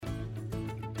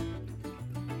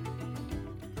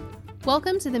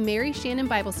Welcome to the Mary Shannon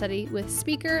Bible Study with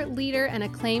speaker, leader, and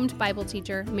acclaimed Bible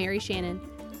teacher, Mary Shannon.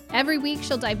 Every week,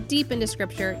 she'll dive deep into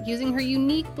Scripture using her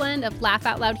unique blend of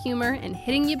laugh-out-loud humor and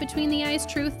hitting you between the eyes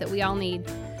truth that we all need.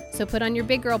 So put on your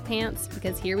big girl pants,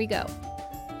 because here we go.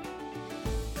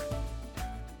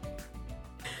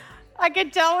 I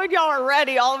could tell when y'all are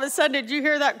ready. All of a sudden, did you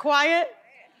hear that quiet?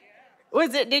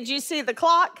 Did you see the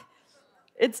clock?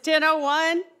 It's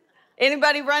 10:01.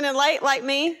 Anybody running late like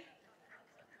me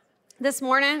this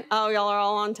morning? Oh, y'all are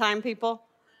all on time, people?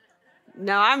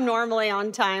 No, I'm normally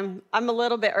on time. I'm a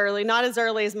little bit early, not as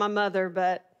early as my mother,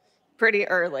 but pretty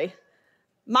early.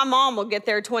 My mom will get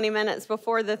there 20 minutes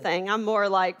before the thing. I'm more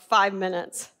like 5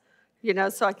 minutes,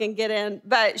 so I can get in.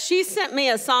 But she sent me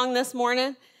a song this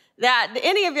morning that,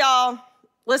 any of y'all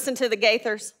listen to the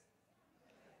Gaithers?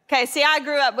 Okay, see, I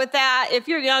grew up with that. If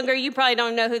you're younger, you probably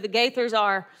don't know who the Gaithers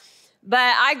are.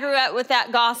 But I grew up with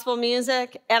that gospel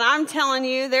music, and I'm telling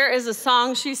you, there is a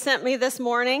song she sent me this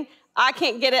morning. I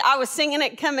can't get it. I was singing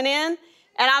it coming in,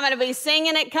 and I'm going to be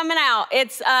singing it coming out.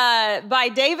 It's by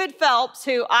David Phelps,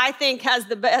 who I think has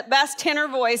the best tenor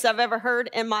voice I've ever heard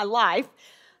in my life.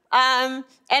 And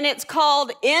it's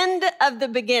called End of the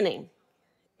Beginning.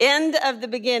 End of the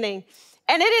Beginning.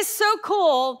 And it is so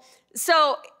cool.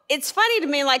 So it's funny to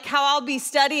me, like how I'll be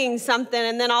studying something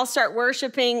and then I'll start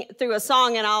worshiping through a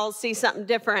song and I'll see something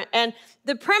different. And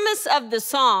the premise of the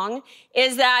song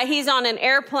is that he's on an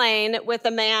airplane with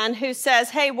a man who says,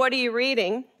 "Hey, what are you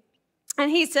reading?"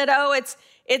 And he said, "Oh,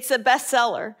 it's a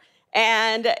bestseller.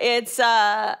 And it's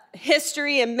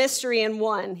history and mystery in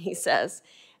one," he says.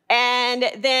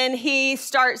 And then he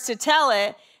starts to tell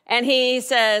it and he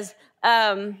says,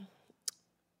 oh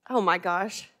my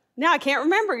gosh. Now I can't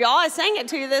remember, y'all. I sang it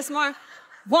to you this morning.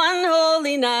 One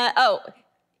holy night. Oh,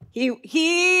 he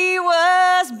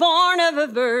was born of a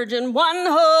virgin one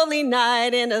holy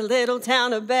night in a little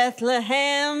town of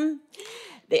Bethlehem.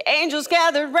 The angels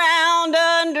gathered round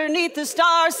underneath the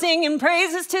stars, singing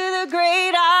praises to the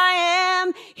great I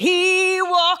am. He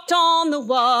walked on the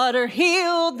water,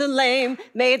 healed the lame,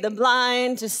 made the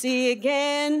blind to see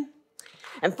again.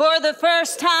 And for the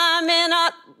first time in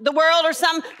the world or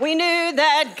something, we knew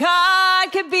that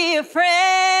God could be a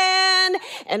friend.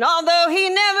 And although he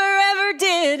never ever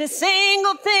did a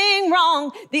single thing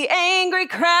wrong, the angry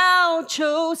crowd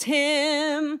chose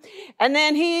him. And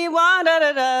then he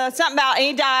something about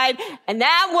he died. And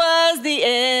that was the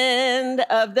end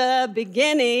of the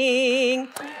beginning.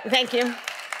 Thank you.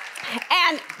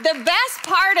 And the best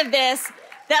part of this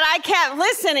that I kept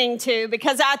listening to,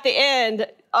 because at the end,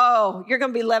 oh, you're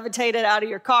going to be levitated out of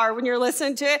your car when you're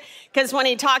listening to it, because when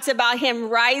he talks about him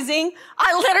rising,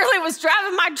 I literally was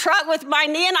driving my truck with my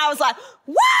knee and I was like,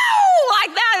 whoa,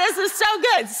 like that. This is so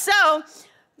good.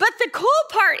 But the cool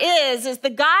part is the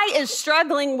guy is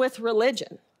struggling with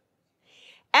religion.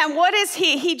 And what is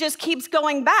he? He just keeps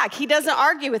going back. He doesn't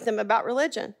argue with them about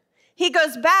religion. He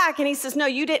goes back and he says, "No,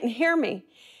 you didn't hear me.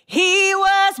 He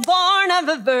was born of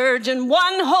a virgin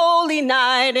one holy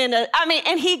night."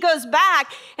 And he goes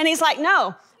back and he's like,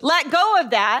 "No, let go of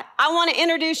that. I want to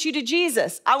introduce you to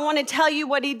Jesus. I want to tell you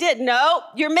what he did." "No,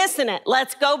 you're missing it.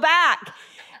 Let's go back."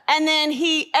 And then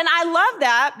and I love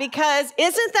that, because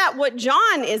isn't that what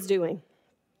John is doing?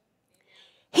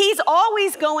 He's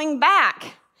always going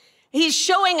back. He's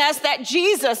showing us that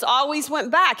Jesus always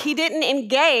went back. He didn't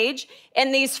engage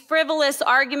in these frivolous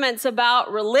arguments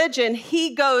about religion.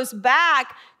 He goes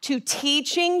back to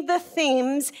teaching the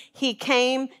themes he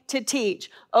came to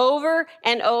teach over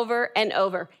and over and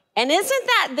over. And isn't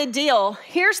that the deal?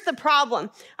 Here's the problem,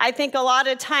 I think, a lot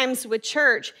of times with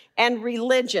church and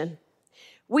religion.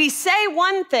 We say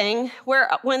one thing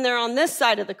when they're on this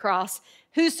side of the cross: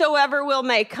 "Whosoever will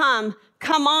may come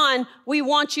on, we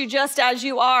want you just as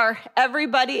you are.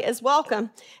 Everybody is welcome."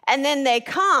 And then they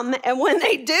come, and when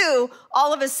they do,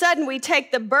 all of a sudden we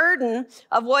take the burden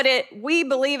of what we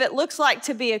believe it looks like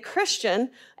to be a Christian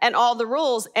and all the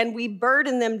rules, and we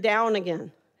burden them down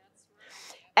again.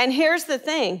 And here's the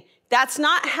thing, that's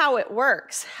not how it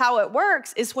works. How it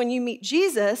works is when you meet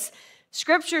Jesus,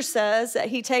 Scripture says that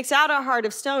he takes out our heart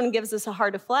of stone and gives us a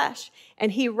heart of flesh.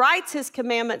 And he writes his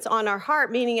commandments on our heart,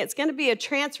 meaning it's going to be a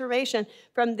transformation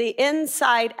from the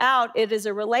inside out. It is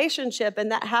a relationship,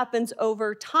 and that happens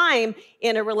over time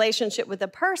in a relationship with a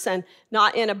person,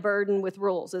 not in a burden with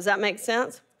rules. Does that make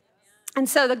sense? And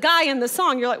so the guy in the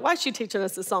song, you're like, "Why is she teaching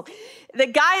us this song?" The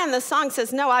guy in the song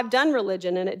says, "No, I've done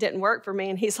religion and it didn't work for me."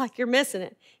 And he's like, "You're missing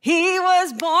it. He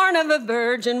was born of a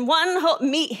virgin,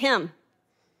 meet him.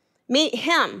 Meet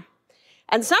him."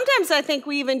 And sometimes I think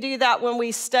we even do that when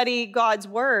we study God's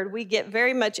word. We get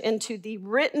very much into the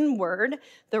written word,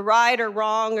 the right or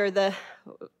wrong, or the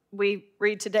we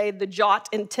read today the jot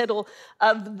and tittle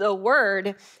of the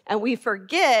word, and we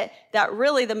forget that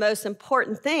really the most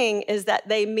important thing is that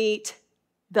they meet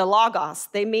the Logos.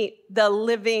 They meet the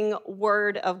living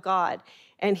word of God,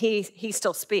 and he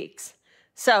still speaks.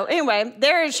 So anyway,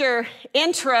 there is your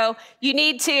intro. You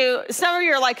need to, some of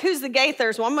you are like, who's the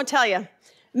Gaithers? Well, I'm going to tell you.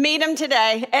 Meet him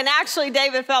today. And actually,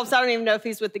 David Phelps, I don't even know if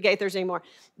he's with the Gaithers anymore.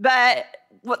 But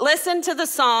listen to the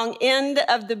song, End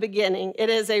of the Beginning. It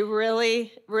is a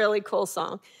really, really cool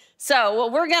song. So,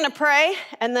 well, we're going to pray,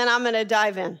 and then I'm going to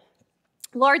dive in.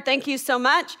 Lord, thank you so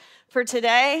much for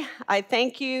today. I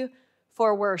thank you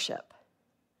for worship.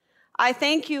 I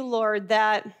thank you, Lord,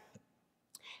 that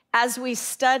as we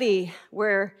study,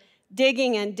 we're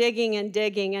digging and digging and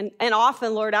digging. And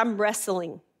often, Lord, I'm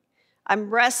wrestling. I'm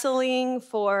wrestling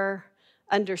for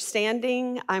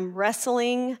understanding. I'm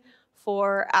wrestling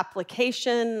for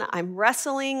application. I'm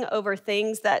wrestling over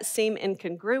things that seem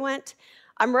incongruent.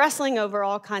 I'm wrestling over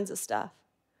all kinds of stuff.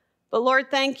 But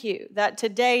Lord, thank you that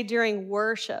today during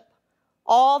worship,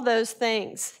 all those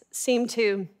things seem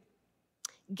to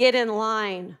get in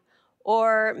line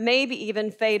or maybe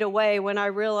even fade away when I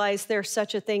realize there's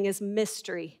such a thing as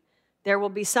mystery. There will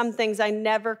be some things I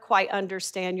never quite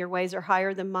understand. Your ways are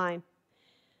higher than mine.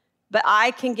 But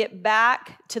I can get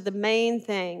back to the main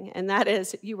thing, and that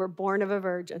is you were born of a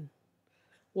virgin.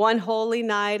 One holy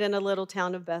night in a little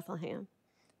town of Bethlehem.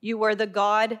 You were the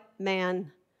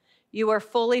God-man. You were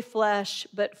fully flesh,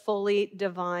 but fully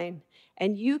divine.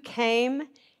 And you came,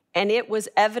 and it was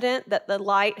evident that the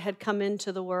light had come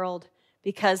into the world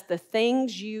because the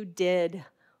things you did,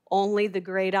 only the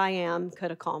great I Am could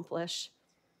accomplish.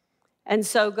 And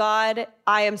so, God,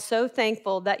 I am so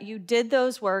thankful that you did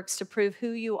those works to prove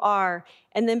who you are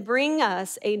and then bring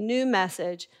us a new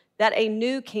message that a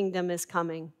new kingdom is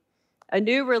coming, a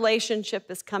new relationship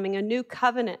is coming, a new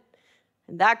covenant.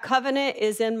 And that covenant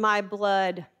is in my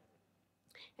blood.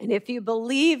 And if you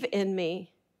believe in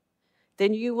me,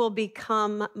 then you will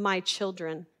become my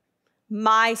children,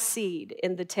 my seed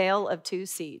in the tail of two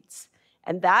seeds.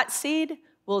 And that seed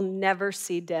will never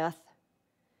see death.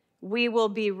 We will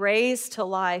be raised to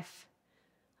life.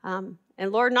 And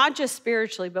Lord, not just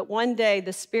spiritually, but one day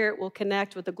the spirit will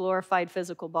connect with the glorified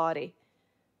physical body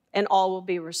and all will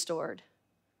be restored.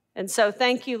 And so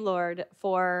thank you, Lord,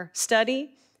 for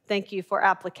study. Thank you for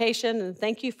application. And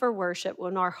thank you for worship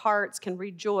when our hearts can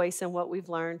rejoice in what we've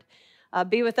learned.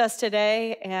 Be with us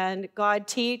today. And God,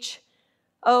 teach,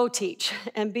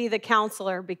 and be the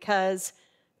counselor, because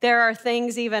there are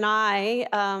things even I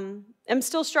am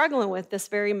still struggling with this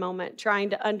very moment,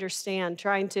 trying to understand,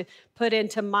 trying to put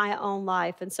into my own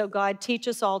life. And so, God, teach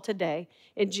us all today.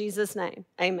 In Jesus' name,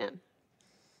 amen.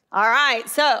 All right,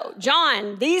 so,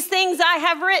 John, these things I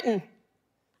have written.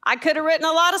 I could have written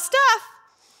a lot of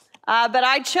stuff, but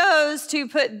I chose to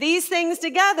put these things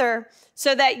together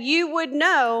so that you would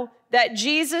know that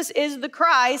Jesus is the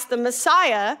Christ, the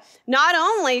Messiah, not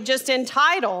only just in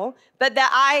title, but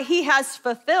that he has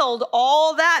fulfilled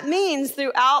all that means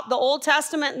throughout the Old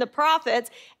Testament and the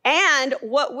prophets and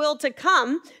what will to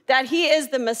come, that he is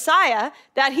the Messiah,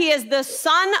 that he is the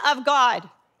Son of God,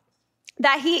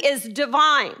 that he is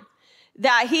divine,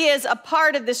 that he is a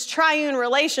part of this triune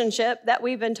relationship that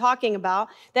we've been talking about,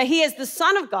 that he is the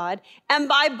Son of God, and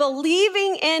by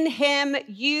believing in him,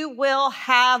 you will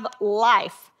have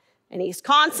life. And he's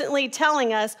constantly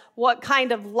telling us what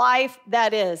kind of life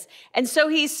that is. And so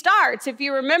he starts, if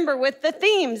you remember, with the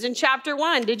themes in chapter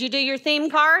 1. Did you do your theme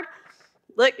card?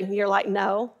 Look, you're like,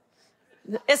 no.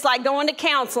 It's like going to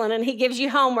counseling and he gives you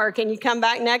homework and you come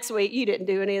back next week. You didn't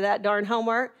do any of that darn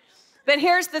homework. But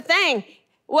here's the thing.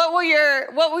 What will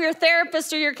your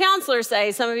therapist or your counselor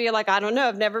say? Some of you are like, I don't know,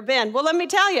 I've never been. Well, let me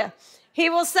tell you. He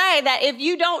will say that if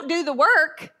you don't do the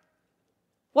work,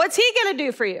 what's he going to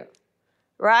do for you?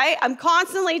 Right? I'm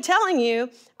constantly telling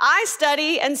you, I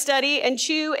study and study and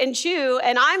chew,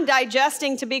 and I'm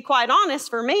digesting, to be quite honest,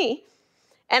 for me,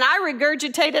 and I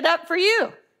regurgitate it up for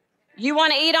you. You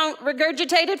want to eat on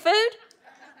regurgitated food?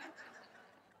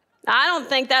 I don't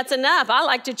think that's enough. I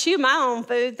like to chew my own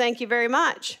food, thank you very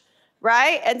much,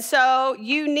 right? And so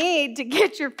you need to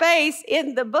get your face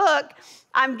in the book.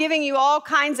 I'm giving you all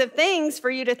kinds of things for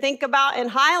you to think about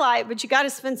and highlight, but you got to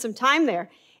spend some time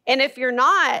there. And if you're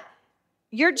not,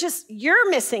 you're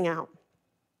missing out.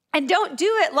 And don't do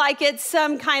it like it's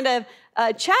some kind of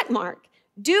check mark.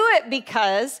 Do it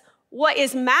because what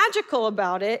is magical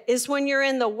about it is when you're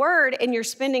in the Word and you're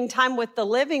spending time with the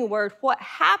living Word, what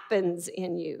happens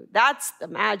in you? That's the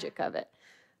magic of it,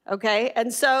 okay?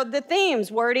 And so the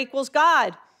themes, Word equals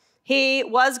God. He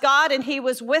was God and he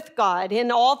was with God,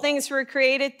 and all things were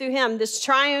created through him, this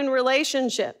triune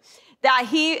relationship.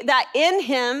 that in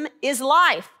him is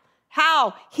life.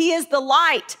 How? He is the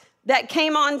light that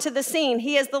came onto the scene.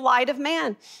 He is the light of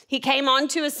man. He came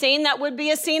onto a scene that would be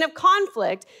a scene of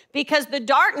conflict because the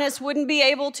darkness wouldn't be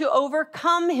able to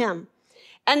overcome him.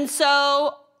 And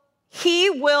so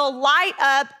he will light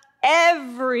up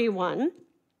everyone,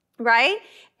 right?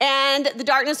 And the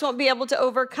darkness won't be able to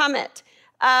overcome it.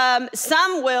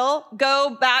 Some will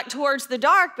go back towards the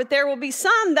dark, but there will be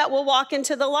some that will walk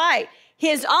into the light.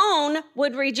 His own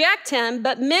would reject him,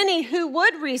 but many who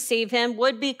would receive him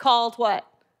would be called what?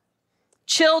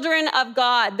 Children of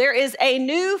God. There is a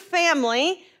new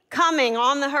family coming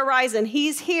on the horizon.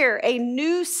 He's here, a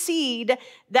new seed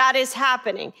that is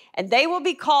happening. And they will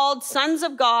be called sons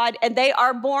of God, and they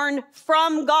are born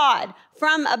from God,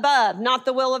 from above. Not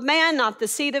the will of man, not the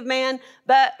seed of man,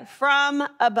 but from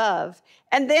above.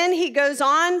 And then he goes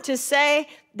on to say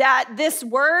that this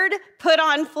word put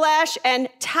on flesh and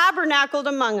tabernacled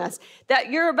among us, that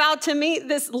you're about to meet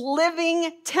this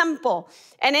living temple.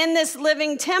 And in this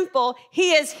living temple,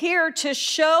 he is here to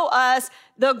show us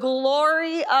the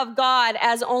glory of God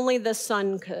as only the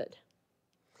Son could.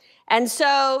 And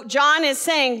so John is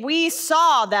saying, we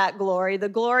saw that glory, the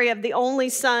glory of the only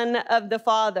Son of the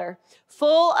Father,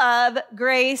 full of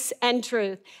grace and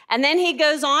truth. And then he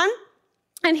goes on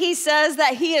and he says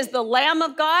that he is the Lamb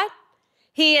of God,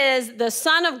 he is the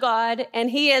Son of God, and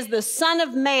he is the Son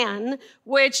of Man,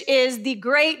 which is the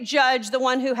great judge, the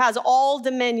one who has all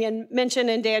dominion, mentioned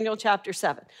in Daniel chapter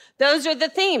 7. Those are the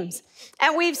themes.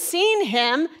 And we've seen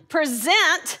him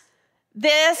present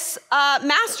this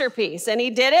masterpiece, and he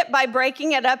did it by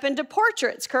breaking it up into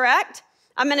portraits, correct?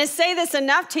 I'm going to say this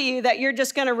enough to you that you're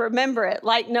just going to remember it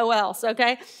like no else,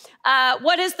 okay?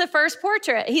 What is the first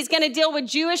portrait? He's going to deal with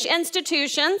Jewish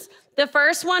institutions. The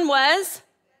first one was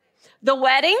the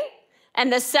wedding,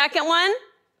 and the second one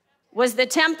was the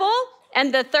temple,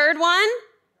 and the third one,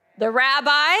 the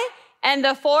rabbi, and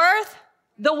the fourth,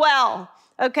 the well,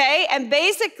 okay? And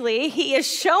basically, he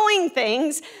is showing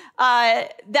things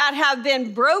that have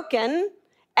been broken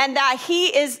and that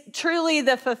he is truly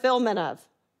the fulfillment of.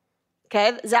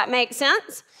 Okay, does that make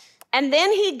sense? And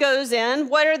then he goes in,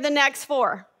 what are the next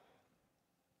four?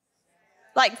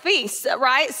 Like feasts,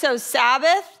 right? So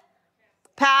Sabbath,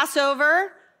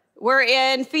 Passover, we're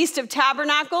in Feast of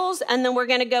Tabernacles, and then we're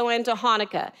going to go into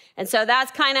Hanukkah. And so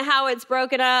that's kind of how it's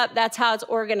broken up. That's how it's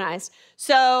organized.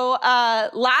 So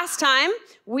last time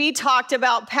we talked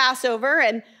about Passover,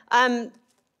 and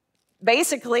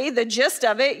basically the gist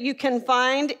of it you can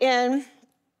find in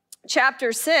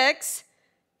chapter 6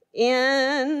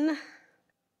 how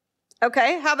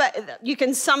about you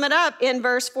can sum it up in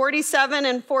verse 47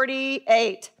 and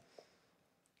 48.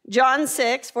 John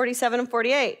 6, 47 and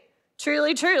 48.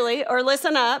 Truly, truly, or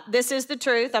listen up, this is the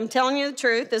truth. I'm telling you the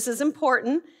truth. This is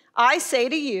important. I say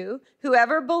to you,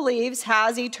 whoever believes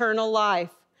has eternal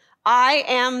life. I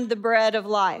am the bread of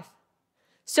life.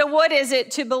 So what is it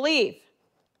to believe?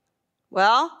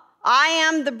 Well, I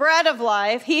am the bread of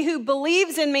life. He who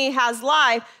believes in me has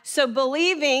life. So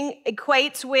believing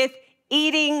equates with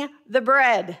eating the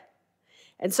bread.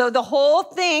 And so the whole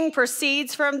thing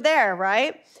proceeds from there,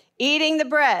 right? Eating the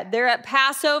bread. They're at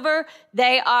Passover.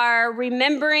 They are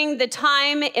remembering the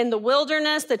time in the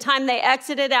wilderness, the time they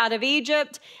exited out of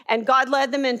Egypt, and God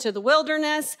led them into the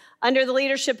wilderness under the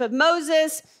leadership of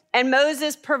Moses. And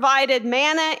Moses provided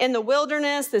manna in the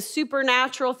wilderness, the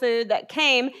supernatural food that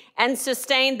came and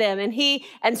sustained them.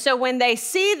 And so when they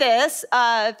see this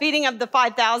feeding of the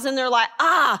 5,000, they're like,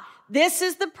 this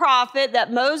is the prophet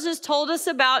that Moses told us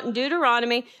about in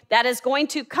Deuteronomy that is going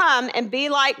to come and be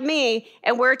like me,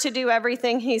 and we're to do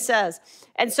everything he says.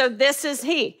 And so this is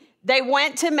he. They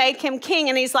went to make him king,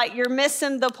 and he's like, you're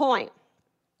missing the point.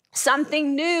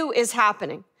 Something new is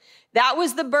happening. That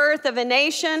was the birth of a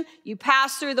nation. You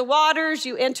passed through the waters,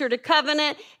 you entered a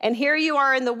covenant, and here you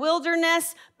are in the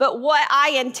wilderness. But what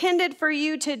I intended for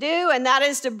you to do, and that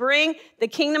is to bring the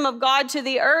kingdom of God to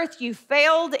the earth, you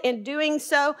failed in doing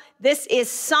so. This is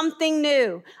something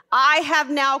new. I have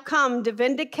now come to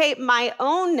vindicate my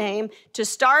own name, to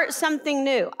start something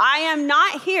new. I am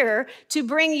not here to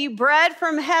bring you bread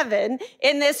from heaven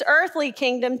in this earthly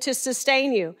kingdom to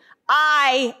sustain you.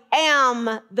 I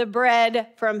am the bread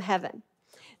from heaven.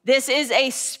 This is a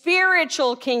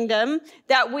spiritual kingdom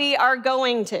that we are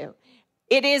going to.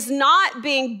 It is not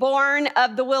being born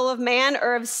of the will of man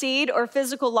or of seed or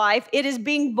physical life. It is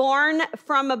being born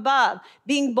from above,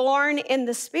 being born in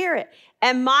the spirit.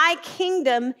 And my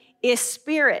kingdom is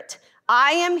spirit.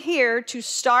 I am here to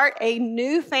start a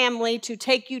new family, to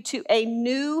take you to a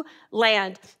new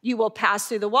land. You will pass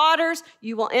through the waters,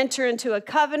 you will enter into a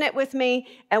covenant with me,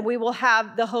 and we will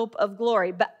have the hope of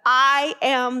glory. But I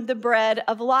am the bread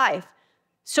of life.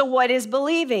 So what is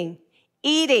believing?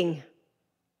 Eating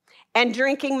and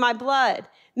drinking my blood,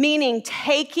 meaning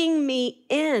taking me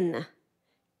in.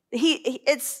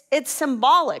 It's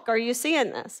symbolic. Are you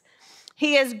seeing this?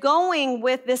 He is going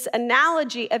with this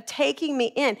analogy of taking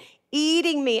me in,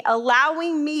 eating me,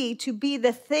 allowing me to be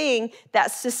the thing that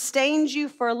sustains you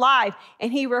for life.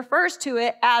 And he refers to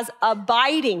it as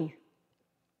abiding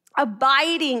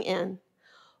in,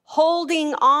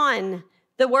 holding on.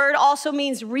 The word also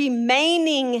means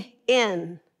remaining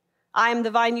in. I am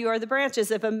the vine, you are the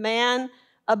branches. If a man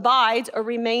abides or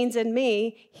remains in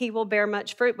me, he will bear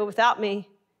much fruit. But without me,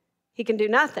 he can do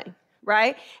nothing,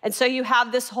 right? And so you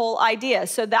have this whole idea.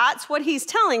 So that's what he's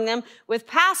telling them with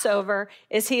Passover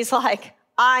is he's like,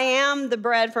 I am the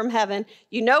bread from heaven.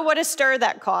 You know what a stir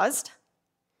that caused,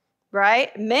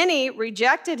 right? Many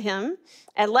rejected him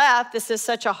and left. This is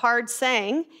such a hard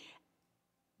saying.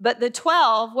 But the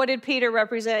 12, what did Peter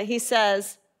represent? He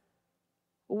says,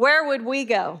 where would we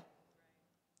go?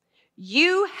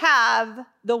 You have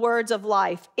the words of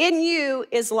life. In you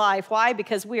is life. Why?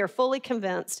 Because we are fully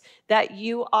convinced that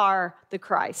you are the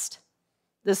Christ,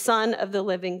 the Son of the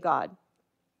living God.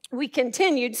 We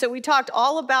continued, so we talked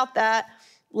all about that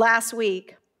last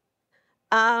week.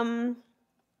 And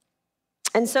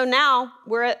so now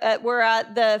we're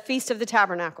at the Feast of the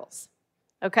Tabernacles,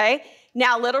 okay?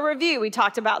 Now, little review. We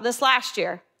talked about this last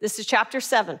year. This is chapter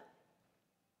 7,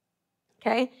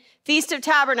 okay? Feast of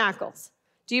Tabernacles.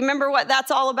 Do you remember what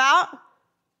that's all about?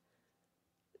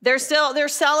 They're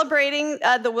celebrating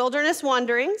the wilderness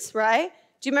wanderings, right?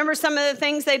 Do you remember some of the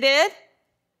things they did?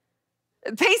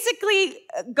 Basically,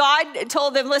 God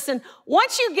told them, listen,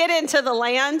 once you get into the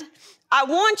land, I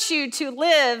want you to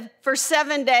live for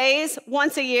 7 days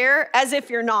once a year as if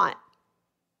you're not.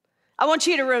 I want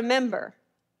you to remember.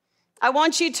 I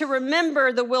want you to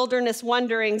remember the wilderness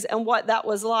wanderings and what that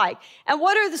was like. And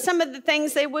what are some of the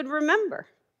things they would remember?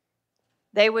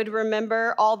 They would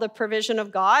remember all the provision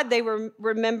of God. They would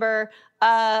remember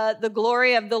the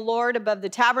glory of the Lord above the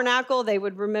tabernacle. They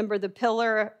would remember the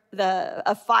pillar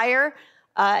of fire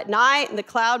at night and the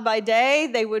cloud by day.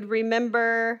 They would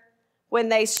remember when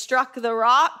they struck the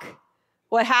rock,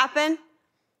 what happened?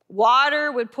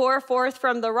 Water would pour forth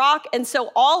from the rock. And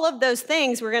so all of those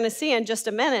things we're going to see in just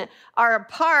a minute are a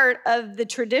part of the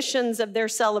traditions of their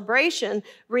celebration,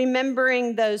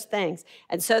 remembering those things.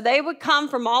 And so they would come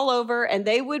from all over and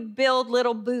they would build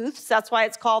little booths. That's why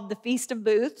it's called the Feast of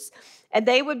Booths. And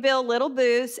they would build little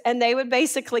booths and they would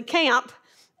basically camp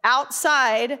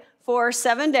outside for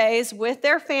 7 days with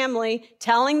their family,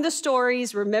 telling the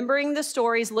stories, remembering the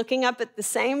stories, looking up at the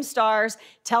same stars,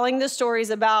 telling the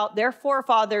stories about their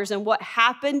forefathers and what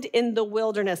happened in the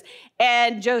wilderness.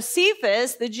 And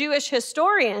Josephus, the Jewish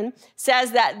historian,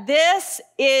 says that this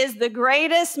is the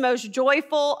greatest, most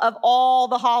joyful of all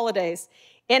the holidays.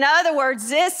 In other words,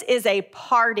 this is a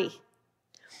party.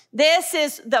 This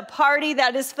is the party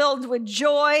that is filled with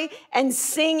joy and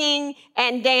singing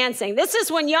and dancing. This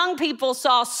is when young people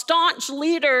saw staunch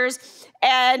leaders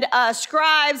and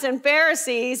scribes and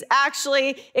Pharisees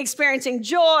actually experiencing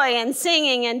joy and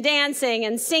singing and dancing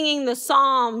and singing the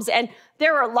Psalms. And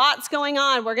there were lots going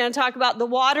on. We're going to talk about the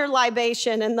water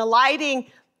libation and the lighting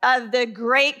of the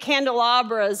great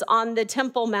candelabras on the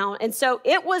Temple Mount. And so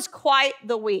it was quite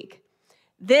the week.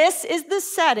 This is the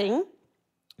setting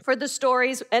for the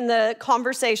stories and the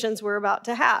conversations we're about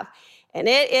to have. And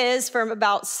it is from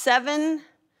about 7b,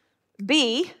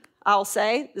 I'll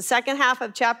say, the second half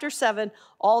of chapter 7,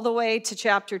 all the way to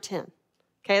chapter 10.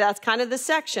 Okay, that's kind of the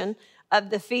section of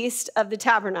the Feast of the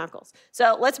Tabernacles.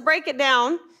 So let's break it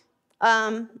down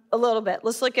a little bit.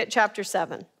 Let's look at chapter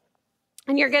 7.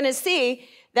 And you're going to see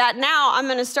that now I'm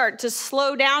going to start to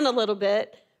slow down a little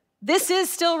bit. This is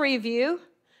still review.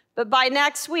 But by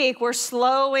next week, we're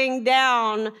slowing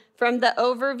down from the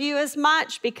overview as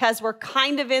much because we're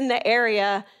kind of in the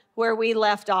area where we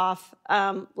left off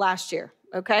last year,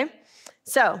 okay?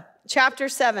 So, chapter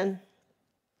 7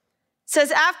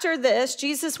 says, after this,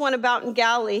 Jesus went about in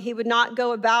Galilee. He would not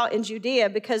go about in Judea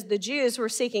because the Jews were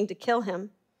seeking to kill him.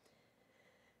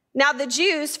 Now the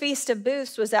Jews' Feast of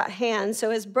Booths was at hand, so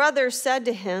his brothers said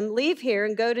to him, leave here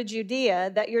and go to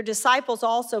Judea, that your disciples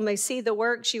also may see the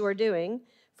works you are doing.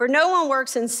 For no one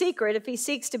works in secret if he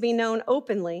seeks to be known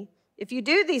openly. If you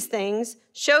do these things,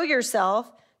 show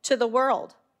yourself to the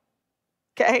world.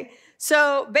 Okay?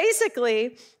 So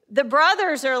basically, the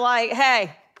brothers are like,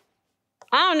 hey,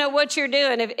 I don't know what you're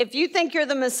doing. If you think you're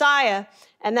the Messiah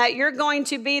and that you're going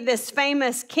to be this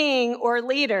famous king or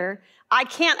leader, I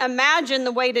can't imagine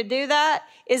the way to do that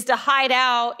is to hide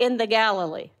out in the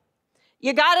Galilee.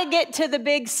 You got to get to the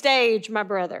big stage, my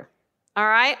brother. All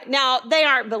right. Now, they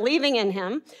aren't believing in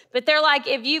him, but they're like,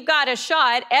 if you've got a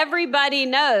shot, everybody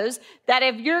knows that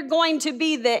if you're going to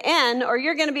be the end or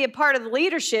you're going to be a part of the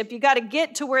leadership, you got to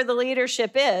get to where the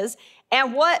leadership is.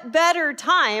 And what better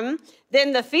time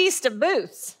than the Feast of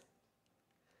Booths?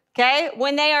 Okay,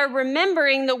 when they are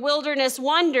remembering the wilderness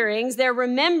wanderings, they're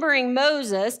remembering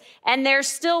Moses, and they're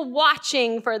still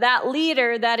watching for that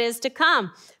leader that is to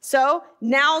come. So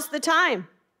now's the time.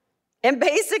 And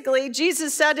basically,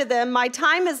 Jesus said to them, my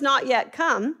time has not yet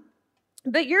come,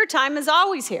 but your time is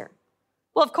always here.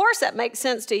 Well, of course, that makes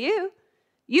sense to you.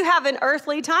 You have an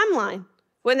earthly timeline.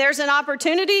 When there's an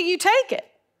opportunity, you take it.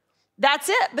 That's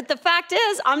it. But the fact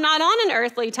is, I'm not on an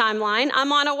earthly timeline.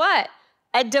 I'm on a what?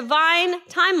 A divine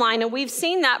timeline. And we've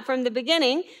seen that from the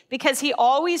beginning because he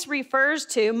always refers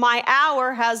to my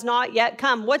hour has not yet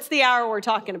come. What's the hour we're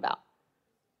talking about?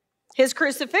 His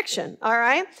crucifixion, all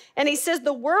right? And he says,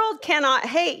 the world cannot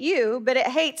hate you, but it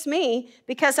hates me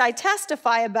because I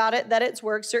testify about it that its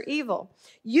works are evil.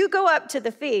 You go up to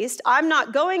the feast. I'm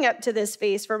not going up to this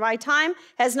feast, for my time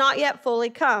has not yet fully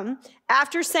come.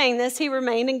 After saying this, he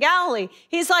remained in Galilee.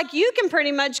 He's like, you can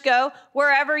pretty much go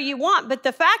wherever you want. But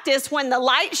the fact is, when the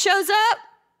light shows up,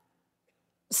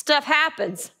 stuff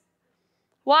happens.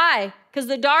 Why? Because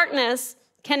the darkness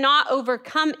cannot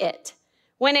overcome it.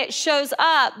 When it shows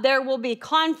up, there will be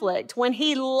conflict. When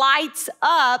he lights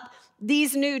up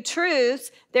these new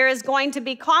truths, there is going to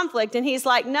be conflict. And he's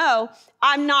like, no,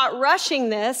 I'm not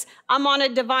rushing this. I'm on a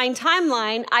divine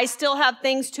timeline. I still have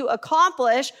things to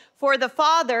accomplish for the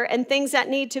Father and things that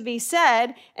need to be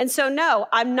said. And so, no,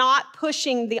 I'm not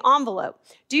pushing the envelope.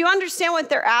 Do you understand what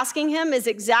they're asking him is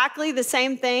exactly the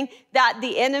same thing that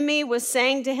the enemy was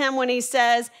saying to him when he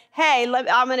says, hey,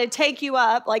 I'm going to take you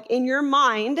up, like in your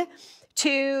mind,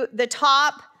 to the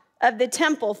top of the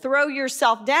temple, throw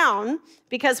yourself down,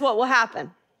 because what will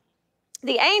happen?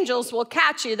 The angels will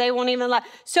catch you. They won't even let.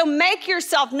 So make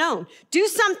yourself known. Do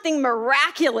something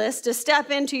miraculous to step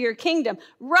into your kingdom.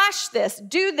 Rush this.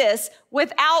 Do this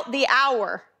without the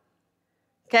hour.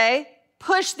 Okay?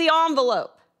 Push the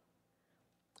envelope.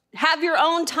 Have your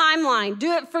own timeline.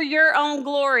 Do it for your own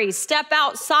glory. Step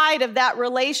outside of that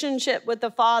relationship with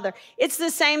the Father. It's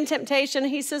the same temptation.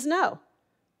 He says, no.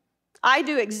 I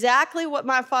do exactly what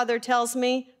my Father tells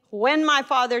me, when my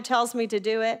Father tells me to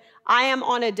do it. I am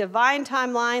on a divine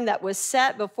timeline that was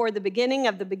set before the beginning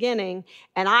of the beginning,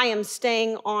 and I am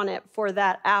staying on it for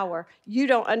that hour. You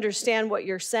don't understand what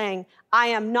you're saying. I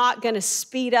am not going to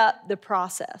speed up the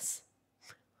process.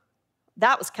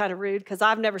 That was kind of rude because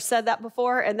I've never said that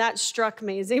before, and that struck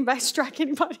me. Has anybody struck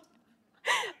anybody?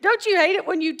 Don't you hate it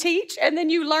when you teach and then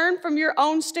you learn from your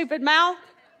own stupid mouth?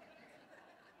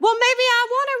 Well, maybe I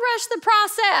want to rush the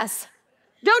process.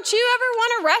 Don't you ever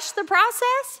want to rush the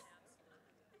process?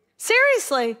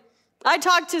 Seriously. I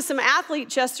talked to some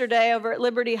athletes yesterday over at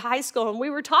Liberty High School, and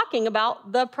we were talking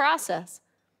about the process,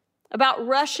 about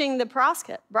rushing the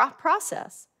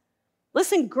process.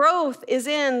 Listen, growth is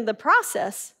in the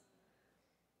process.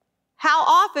 How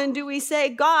often do we say,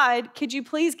 God, could you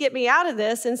please get me out of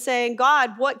this? And saying,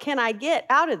 God, what can I get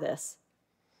out of this?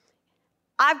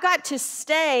 I've got to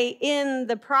stay in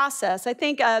the process. I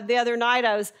think the other night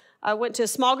I went to a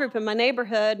small group in my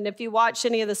neighborhood, and if you watch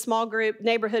any of the small group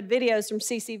neighborhood videos from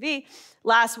CCV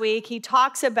last week, he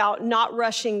talks about not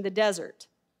rushing the desert.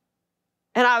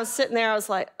 And I was sitting there, I was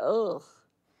like, ugh,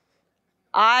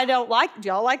 do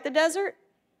y'all like the desert?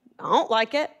 I don't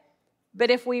like it. But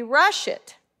if we rush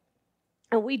it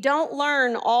and we don't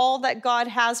learn all that God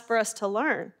has for us to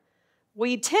learn,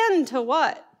 we tend to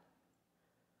what?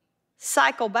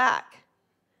 Cycle back.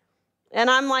 And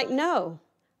I'm like, no,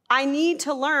 I need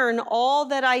to learn all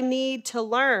that I need to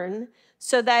learn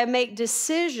so that I make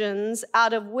decisions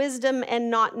out of wisdom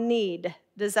and not need.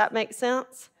 Does that make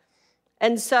sense?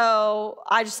 And so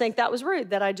I just think that was rude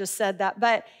that I just said that.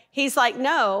 But he's like,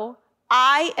 no,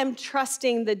 I am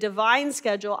trusting the divine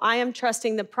schedule. I am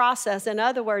trusting the process. In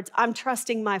other words, I'm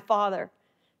trusting my Father.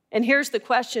 And here's the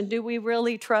question, do we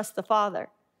really trust the Father?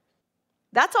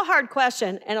 That's a hard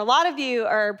question, and a lot of you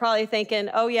are probably thinking,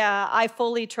 oh yeah, I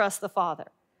fully trust the Father.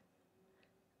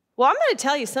 Well, I'm going to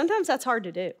tell you, sometimes that's hard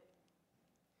to do.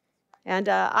 And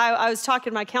I was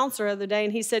talking to my counselor the other day,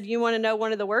 and he said, you want to know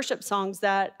one of the worship songs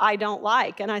that I don't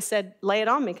like? And I said, lay it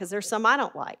on me, because there's some I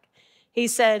don't like. He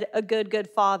said, a good, good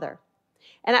father.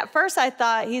 And at first I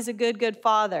thought, he's a good, good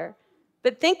father.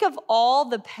 But think of all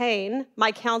the pain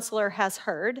my counselor has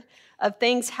heard of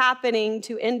things happening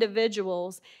to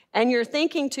individuals, and you're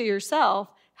thinking to yourself,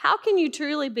 how can you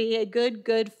truly be a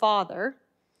good father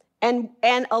and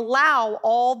allow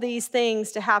all these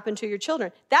things to happen to your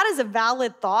children? That is a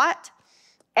valid thought,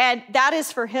 and that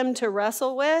is for him to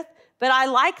wrestle with. But I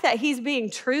like that he's being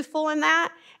truthful in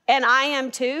that, and I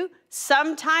am too.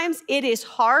 Sometimes it is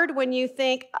hard when you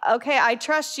think, okay, I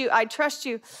trust you,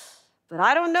 but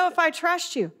I don't know if I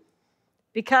trust you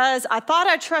because I thought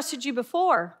I trusted you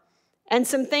before, and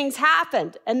some things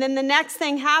happened, and then the next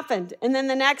thing happened, and then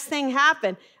the next thing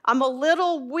happened. I'm a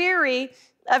little weary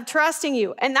of trusting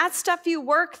you, and that's stuff you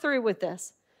work through with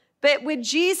this. But with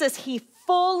Jesus, he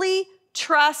fully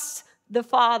trusts the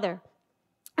Father.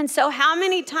 And so how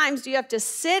many times do you have to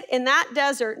sit in that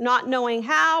desert not knowing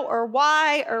how or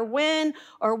why or when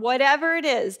or whatever it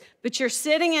is, but you're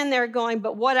sitting in there going,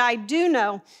 but what I do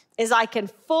know is I can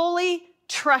fully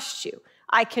trust you.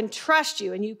 I can trust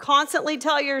you. And you constantly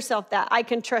tell yourself that. I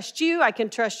can trust you. I can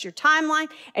trust your timeline.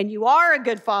 And you are a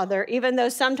good father, even though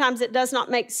sometimes it does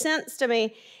not make sense to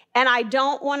me. And I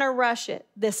don't want to rush it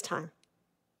this time.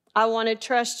 I want to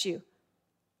trust you.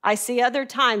 I see other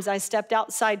times I stepped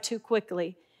outside too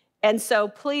quickly. And so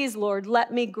please, Lord,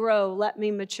 let me grow, let me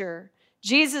mature.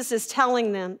 Jesus is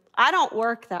telling them, I don't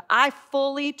work that. I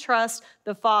fully trust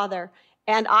the Father,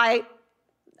 and I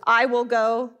will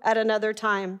go at another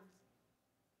time.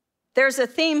 There's a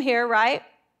theme here, right?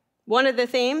 One of the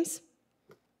themes,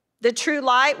 the true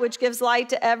light, which gives light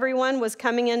to everyone, was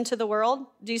coming into the world.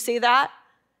 Do you see that?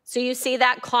 So you see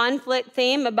that conflict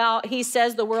theme about, he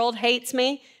says, the world hates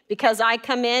me because I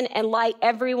come in and light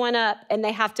everyone up and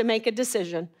they have to make a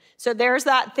decision. So there's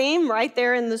that theme right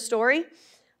there in the story.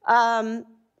 And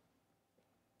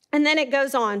then it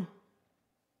goes on.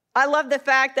 I love the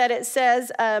fact that it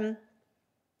says, in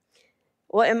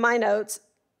my notes,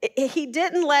 he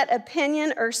didn't let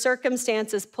opinion or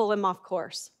circumstances pull him off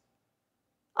course.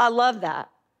 I love that.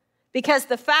 Because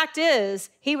the fact is,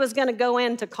 he was going to go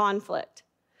into conflict.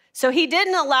 So he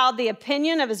didn't allow the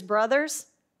opinion of his brothers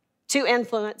to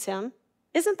influence him.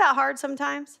 Isn't that hard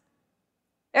sometimes?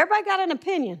 Everybody got an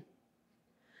opinion.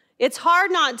 It's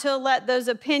hard not to let those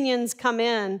opinions come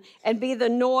in and be the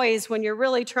noise when you're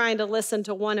really trying to listen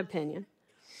to one opinion.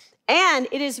 And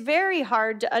it is very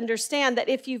hard to understand that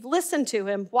if you've listened to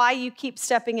him, why you keep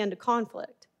stepping into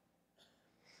conflict.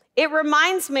 It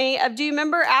reminds me of, do you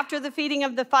remember after the feeding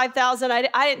of the 5,000? I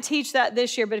didn't teach that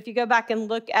this year, but if you go back and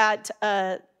look at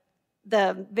the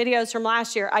videos from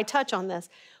last year, I touch on this.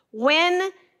 When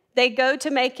they go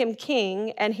to make him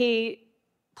king and he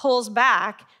pulls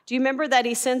back, do you remember that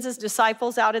he sends his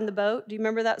disciples out in the boat? Do you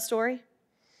remember that story?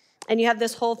 And you have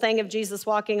this whole thing of Jesus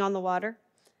walking on the water.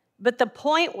 But the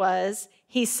point was,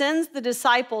 he sends the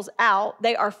disciples out.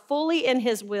 They are fully in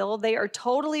his will. They are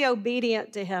totally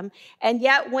obedient to him. And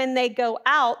yet when they go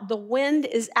out, the wind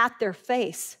is at their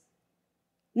face,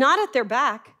 not at their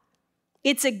back.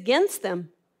 It's against them.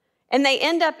 And they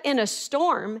end up in a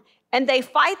storm, and they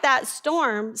fight that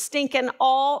storm stinking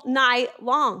all night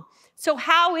long. So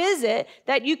how is it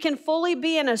that you can fully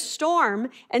be in a storm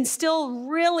and still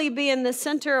really be in the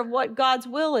center of what God's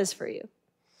will is for you?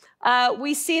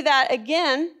 We see that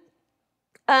again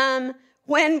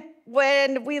when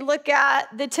we look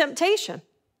at the temptation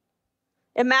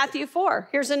in Matthew 4.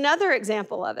 Here's another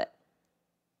example of it.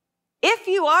 If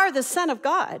you are the Son of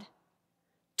God,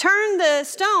 turn the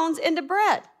stones into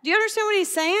bread. Do you understand what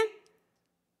he's saying?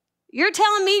 You're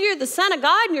telling me you're the Son of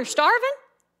God and you're starving?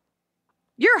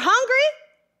 You're hungry?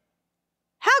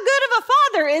 How good of a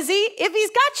father is he if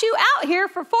he's got you out here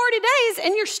for 40 days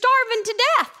and you're starving to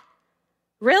death?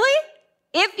 Really?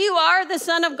 If you are the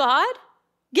Son of God,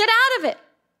 get out of it.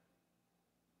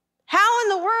 How in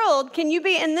the world can you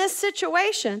be in this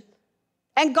situation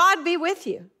and God be with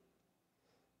you?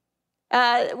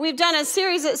 We've done a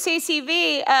series at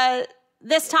CCV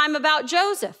this time about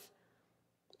Joseph.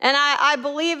 And I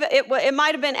believe it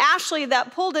might have been Ashley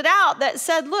that pulled it out that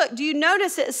said, look, do you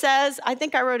notice it says, I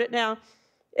think I wrote it down,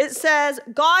 it says,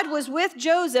 God was with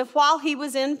Joseph while he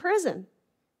was in prison.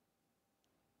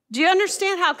 Do you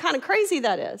understand how kind of crazy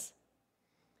that is?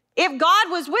 If God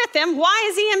was with him, why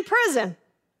is he in prison?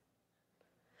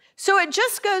 So it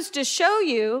just goes to show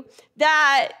you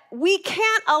that we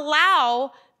can't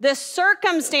allow the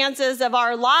circumstances of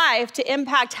our life to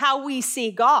impact how we see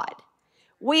God.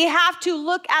 We have to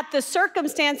look at the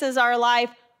circumstances of our life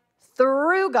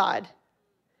through God.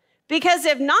 Because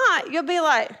if not, you'll be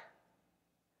like,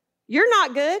 you're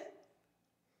not good.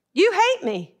 You hate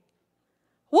me.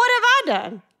 What have I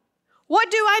done?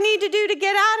 What do I need to do to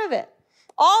get out of it?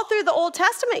 All through the Old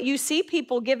Testament, you see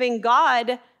people giving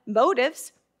God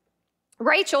motives.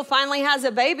 Rachel finally has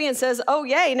a baby and says, oh,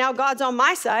 yay, now God's on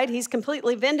my side. He's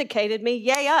completely vindicated me.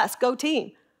 Yay, us, go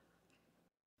team.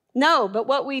 No, but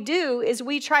what we do is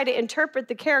we try to interpret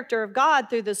the character of God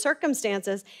through the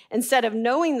circumstances instead of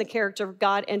knowing the character of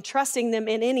God and trusting them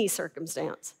in any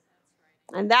circumstance.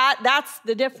 And that's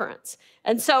the difference.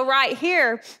 And so right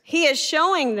here, he is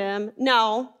showing them,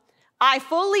 no, I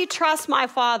fully trust my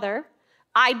Father.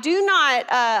 I do not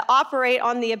operate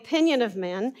on the opinion of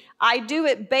men. I do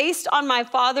it based on my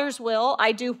Father's will.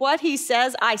 I do what he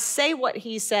says. I say what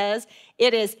he says.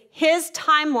 It is his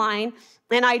timeline.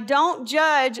 And I don't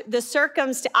judge the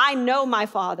circumstance. I know my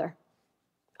Father.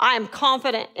 I am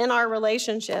confident in our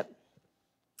relationship.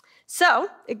 So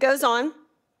it goes on.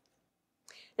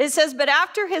 It says, but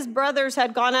after his brothers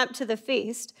had gone up to the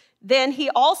feast, then he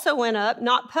also went up,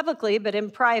 not publicly, but in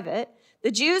private.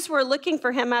 The Jews were looking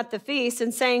for him at the feast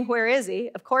and saying, where is he?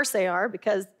 Of course they are,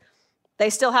 because they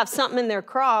still have something in their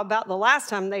craw about the last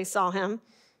time they saw him,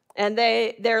 and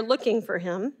they're looking for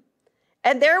him.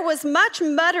 And there was much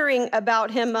muttering about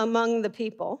him among the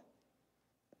people.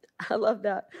 I love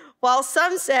that. While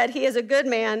some said he is a good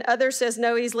man, others says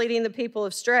no, he's leading the people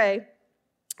astray.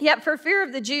 Yet for fear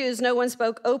of the Jews, no one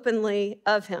spoke openly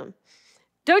of him.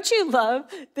 Don't you love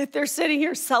that they're sitting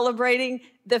here celebrating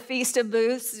the Feast of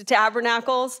Booths, the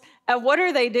Tabernacles? And what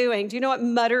are they doing? Do you know what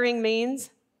muttering means?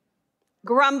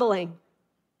 Grumbling.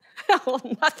 Well,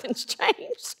 nothing's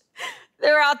changed.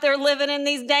 They're out there living in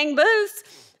these dang booths,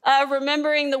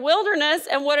 remembering the wilderness,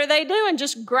 and what are they doing?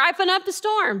 Just griping up a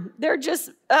storm. They're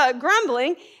just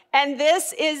grumbling, and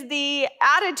this is the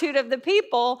attitude of the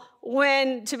people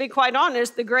when, to be quite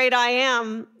honest, the great I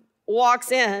am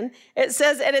walks in. It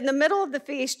says, and in the middle of the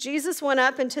feast, Jesus went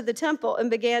up into the temple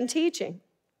and began teaching.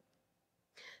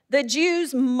 The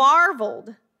Jews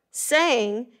marveled,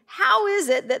 saying, how is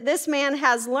it that this man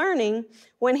has learning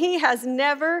when he has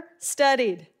never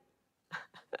studied?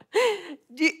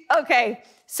 Okay,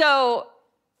 so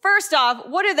first off,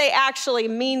 what do they actually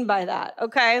mean by that,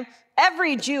 okay?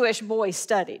 Every Jewish boy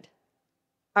studied,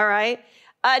 all right?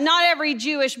 Not every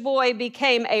Jewish boy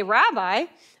became a rabbi.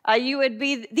 You would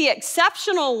be the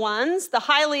exceptional ones, the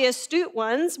highly astute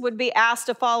ones would be asked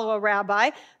to follow a rabbi.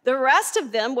 The rest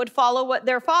of them would follow what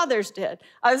their fathers did.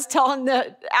 I was telling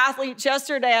the athletes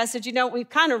yesterday, I said, we've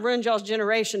kind of ruined y'all's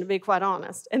generation, to be quite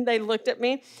honest. And they looked at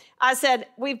me. I said,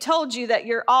 we've told you that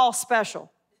you're all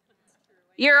special.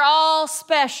 You're all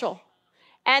special.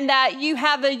 And that you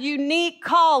have a unique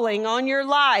calling on your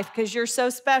life because you're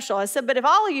so special. I said, but if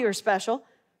all of you are special,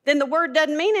 then the word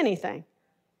doesn't mean anything,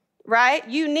 right?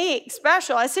 Unique,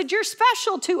 special. I said, you're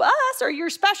special to us, or you're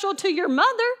special to your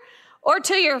mother or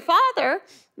to your father,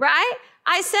 right?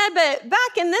 I said, but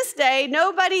back in this day,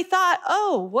 nobody thought,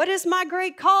 oh, what is my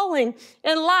great calling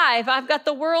in life? I've got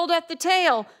the world at the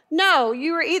tail. No,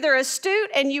 you were either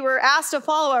astute and you were asked to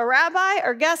follow a rabbi,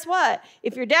 or guess what?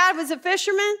 If your dad was a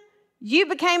fisherman, you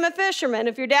became a fisherman.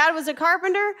 If your dad was a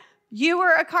carpenter, you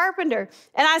were a carpenter.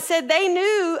 And I said they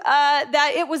knew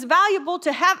that it was valuable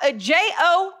to have a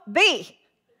J-O-B,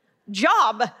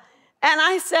 job. And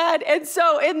I said, and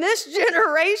so in this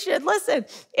generation, listen,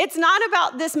 it's not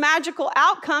about this magical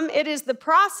outcome. It is the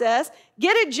process.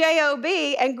 Get a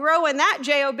J-O-B and grow in that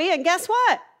J-O-B. And guess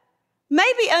what?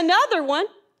 Maybe another one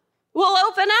will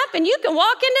open up and you can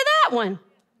walk into that one,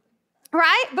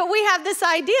 right? But we have this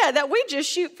idea that we just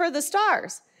shoot for the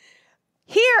stars.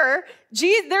 Here,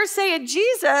 they're saying,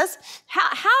 Jesus,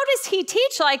 how does he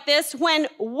teach like this when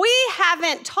we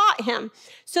haven't taught him?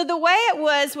 So the way it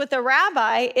was with a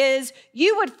rabbi is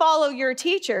you would follow your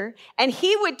teacher and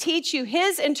he would teach you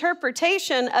his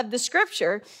interpretation of the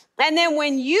scripture. And then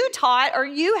when you taught or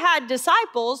you had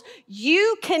disciples,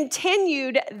 you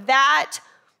continued that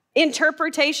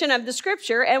interpretation of the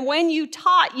scripture. And when you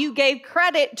taught, you gave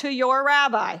credit to your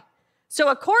rabbi. So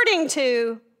according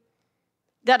to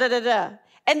da-da-da-da.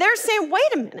 And they're saying,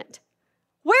 wait a minute,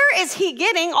 where is he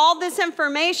getting all this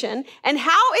information? And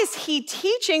how is he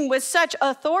teaching with such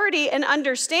authority and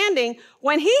understanding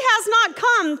when he has not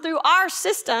come through our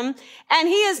system and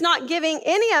he is not giving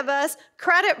any of us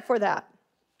credit for that?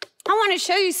 I want to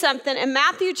show you something in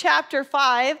Matthew chapter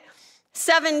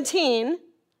 5:17.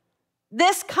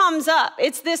 This comes up.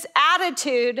 It's this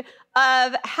attitude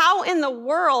of how in the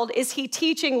world is he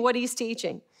teaching what he's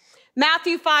teaching.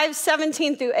 Matthew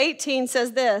 5:17 through 18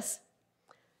 says this,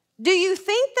 do you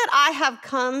think that I have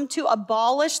come to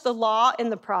abolish the law and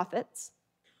the prophets?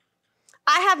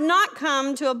 I have not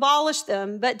come to abolish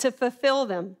them, but to fulfill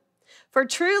them. For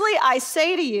truly I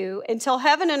say to you, until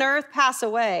heaven and earth pass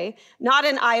away, not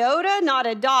an iota, not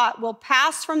a dot will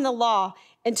pass from the law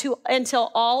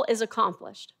until all is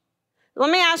accomplished. Let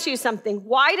me ask you something.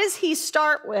 Why does he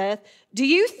start with, do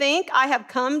you think I have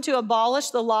come to abolish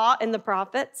the law and the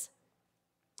prophets?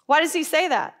 Why does he say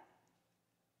that?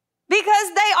 Because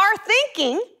they are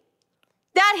thinking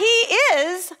that he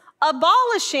is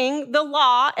abolishing the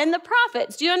law and the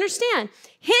prophets. Do you understand?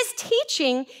 His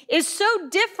teaching is so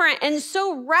different and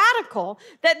so radical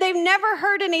that they've never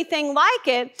heard anything like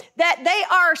it, that they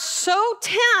are so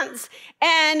tense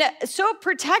and so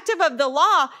protective of the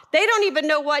law, they don't even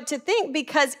know what to think,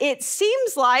 because it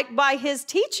seems like by his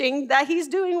teaching that he's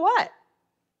doing what?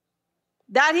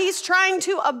 That he's trying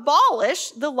to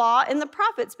abolish the law and the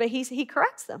prophets, but he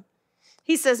corrects them.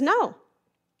 He says, no,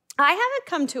 I haven't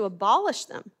come to abolish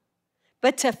them,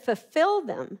 but to fulfill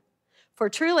them. For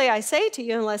truly I say to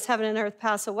you, unless heaven and earth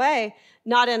pass away,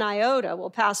 not an iota will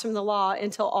pass from the law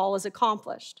until all is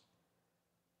accomplished.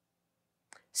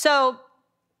 So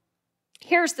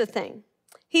here's the thing.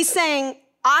 He's saying,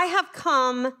 I have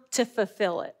come to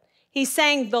fulfill it. He's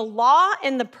saying the law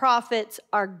and the prophets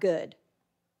are good.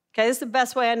 Okay, this is the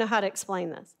best way I know how to explain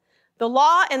this. The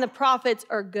law and the prophets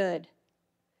are good.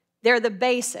 They're the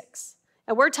basics.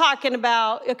 And we're talking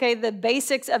about, okay, the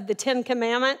basics of the 10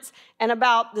 Commandments and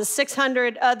about the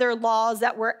 600 other laws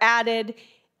that were added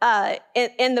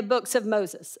in the books of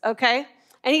Moses, okay?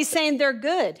 And he's saying they're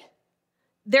good.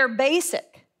 They're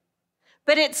basic.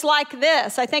 But it's like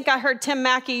this. I think I heard Tim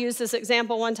Mackey use this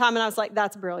example one time, and I was like,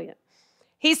 that's brilliant.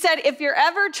 He said, if you're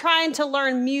ever trying to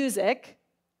learn music,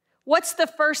 what's the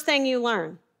first thing you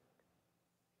learn?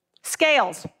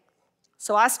 Scales.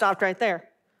 So I stopped right there,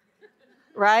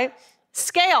 right?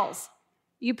 Scales.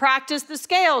 You practice the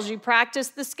scales. You practice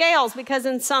the scales because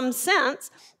in some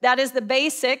sense, that is the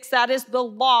basics. That is the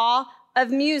law of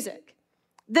music.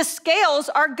 The scales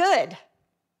are good.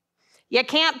 You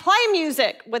can't play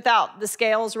music without the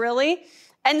scales, really.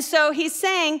 And so he's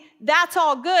saying that's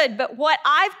all good. But what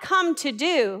I've come to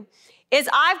do is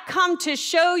I've come to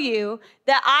show you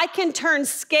that I can turn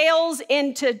scales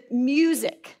into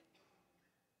music.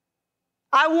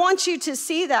 I want you to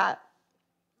see that.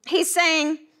 He's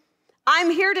saying, I'm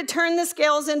here to turn the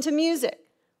scales into music.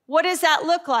 What does that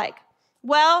look like?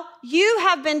 Well, you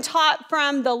have been taught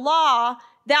from the law,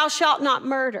 thou shalt not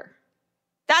murder.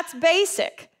 That's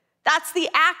basic. That's the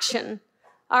action,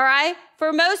 all right?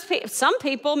 For most people, some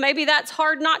people, maybe that's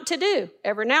hard not to do.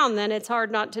 Every now and then it's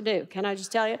hard not to do. Can I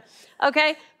just tell you?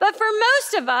 Okay, but for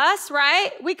most of us,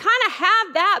 right, we kind of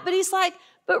have that, but he's like,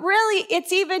 but really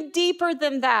it's even deeper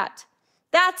than that.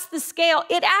 That's the scale.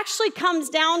 It actually comes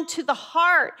down to the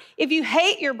heart if you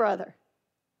hate your brother.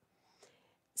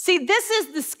 See, this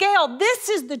is the scale. This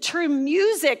is the true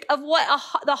music of what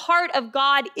the heart of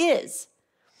God is.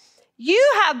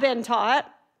 You have been taught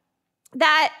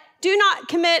that do not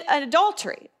commit an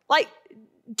adultery. Like,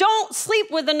 don't sleep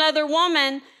with another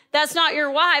woman that's not your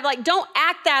wife. Like, don't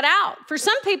act that out. For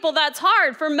some people, that's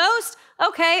hard. For most,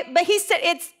 okay, but he said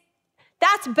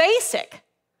that's basic.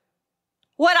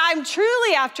 What I'm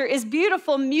truly after is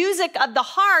beautiful music of the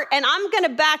heart, and I'm going to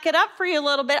back it up for you a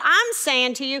little bit. I'm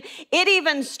saying to you, it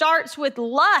even starts with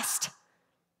lust.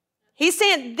 He's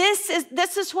saying, this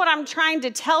is what I'm trying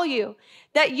to tell you,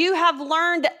 that you have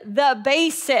learned the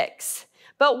basics.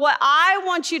 But what I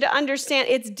want you to understand,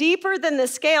 it's deeper than the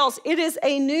scales. It is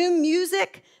a new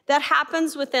music that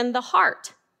happens within the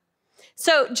heart.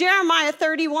 So Jeremiah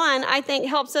 31, I think,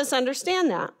 helps us understand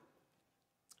that.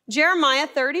 Jeremiah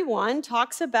 31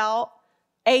 talks about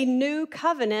a new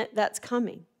covenant that's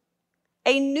coming.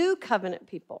 A new covenant,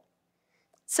 people.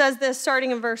 It says this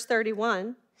starting in verse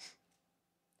 31.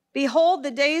 Behold,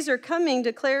 the days are coming,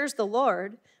 declares the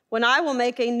Lord, when I will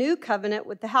make a new covenant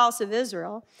with the house of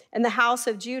Israel and the house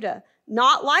of Judah,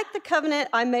 not like the covenant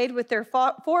I made with their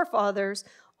forefathers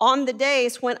on the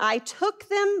days when I took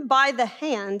them by the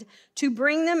hand to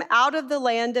bring them out of the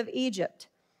land of Egypt.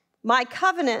 My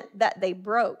covenant that they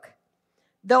broke,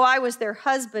 though I was their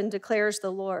husband, declares the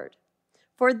Lord.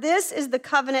 For this is the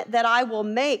covenant that I will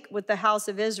make with the house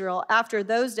of Israel after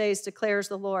those days, declares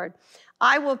the Lord.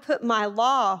 I will put my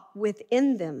law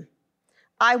within them.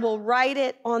 I will write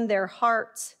it on their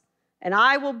hearts, and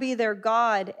I will be their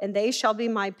God, and they shall be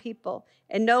my people.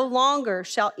 And no longer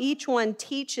shall each one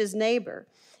teach his neighbor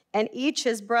and each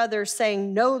his brother,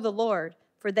 saying, know the Lord,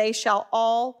 for they shall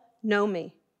all know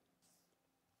me.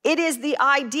 It is the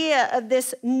idea of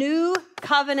this new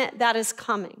covenant that is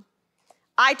coming.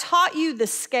 I taught you the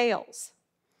scales.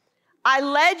 I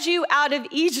led you out of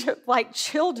Egypt like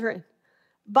children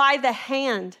by the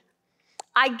hand.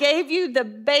 I gave you the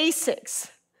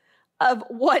basics of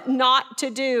what not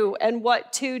to do and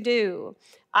what to do.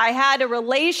 I had a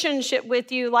relationship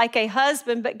with you like a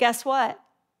husband, but guess what?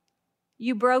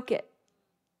 You broke it.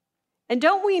 And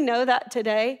don't we know that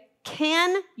today?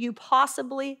 Can you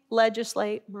possibly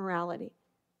legislate morality?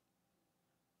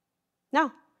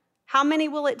 No. How many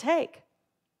will it take?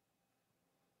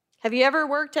 Have you ever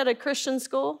worked at a Christian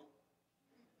school?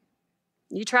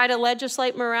 You try to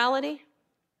legislate morality?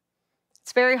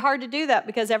 It's very hard to do that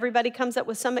because everybody comes up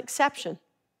with some exception.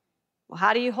 Well,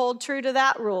 how do you hold true to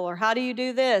that rule? Or how do you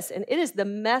do this? And it is the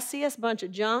messiest bunch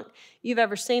of junk you've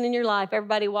ever seen in your life.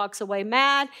 Everybody walks away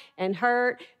mad and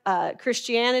hurt.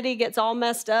 Christianity gets all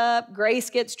messed up. Grace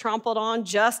gets trampled on.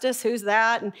 Justice, who's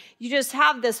that? And you just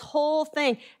have this whole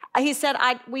thing. He said,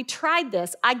 we tried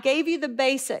this. I gave you the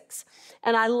basics,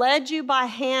 and I led you by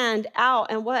hand out,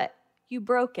 and what? You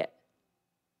broke it.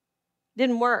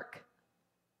 Didn't work.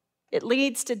 It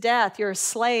leads to death. You're a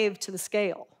slave to the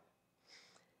scale.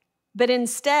 But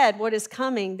instead, what is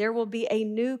coming, there will be a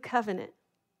new covenant.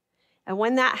 And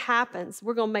when that happens,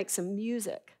 we're going to make some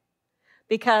music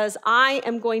because I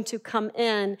am going to come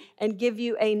in and give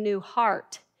you a new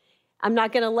heart. I'm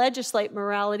not going to legislate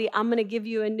morality. I'm going to give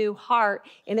you a new heart,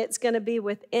 and it's going to be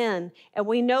within. And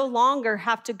we no longer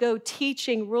have to go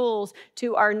teaching rules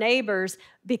to our neighbors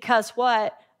because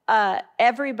what?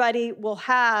 Everybody will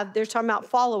have, they're talking about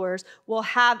followers, will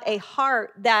have a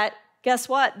heart that, guess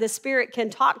what? The Spirit can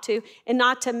talk to. And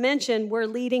not to mention, we're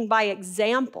leading by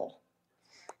example.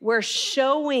 We're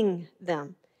showing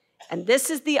them. And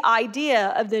this is the idea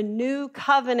of the new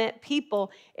covenant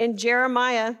people in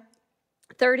Jeremiah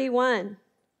 31.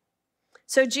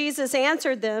 So Jesus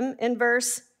answered them in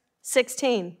verse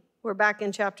 16. We're back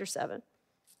in chapter 7.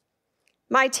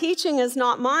 My teaching is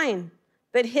not mine,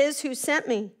 but his who sent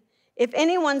me. If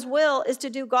anyone's will is to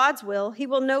do God's will, he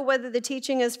will know whether the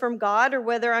teaching is from God or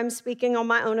whether I'm speaking on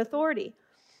my own authority.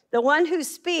 The one who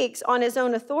speaks on his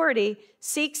own authority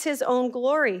seeks his own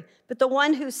glory, but the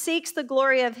one who seeks the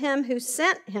glory of him who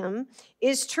sent him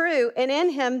is true, and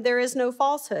in him there is no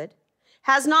falsehood.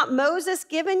 Has not Moses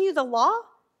given you the law?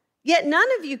 Yet none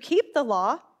of you keep the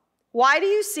law. Why do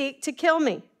you seek to kill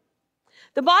me?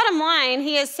 The bottom line,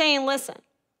 he is saying, listen,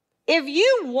 if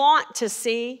you want to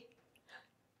see,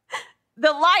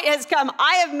 the light has come.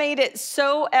 I have made it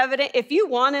so evident. If you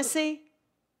want to see,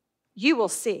 you will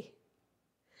see.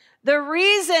 The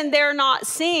reason they're not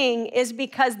seeing is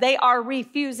because they are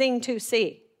refusing to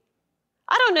see.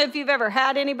 I don't know if you've ever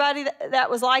had anybody that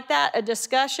was like that, a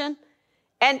discussion,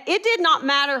 and it did not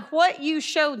matter what you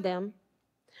showed them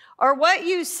or what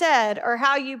you said or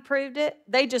how you proved it,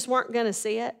 they just weren't going to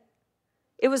see it.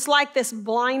 It was like this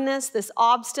blindness, this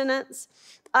obstinance.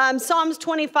 Psalms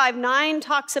 25:9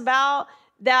 talks about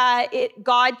that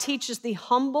God teaches the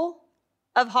humble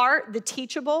of heart, the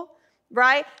teachable,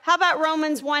 right? How about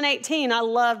Romans 1:18? I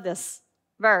love this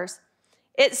verse.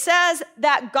 It says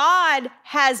that God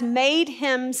has made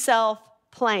himself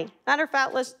plain. Matter of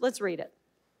fact, let's read it.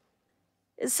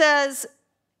 It says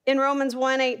in Romans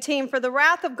 1:18, for the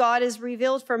wrath of God is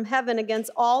revealed from heaven against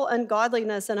all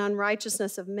ungodliness and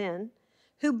unrighteousness of men,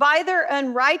 who by their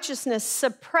unrighteousness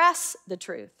suppress the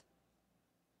truth.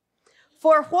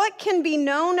 For what can be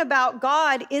known about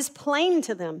God is plain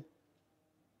to them,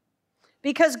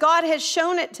 because God has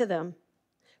shown it to them.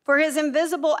 For his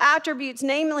invisible attributes,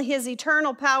 namely his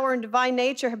eternal power and divine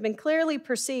nature, have been clearly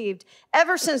perceived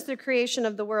ever since the creation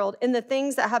of the world in the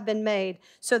things that have been made,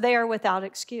 so they are without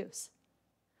excuse.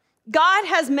 God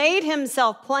has made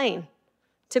himself plain,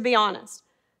 to be honest.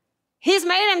 He's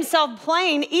made himself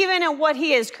plain even in what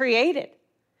he has created.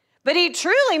 But he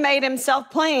truly made himself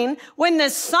plain when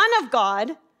the Son of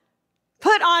God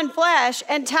put on flesh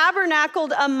and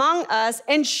tabernacled among us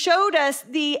and showed us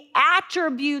the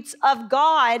attributes of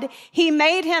God. He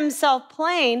made himself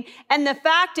plain, and the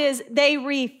fact is they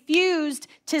refused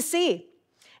to see.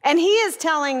 And he is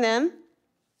telling them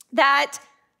that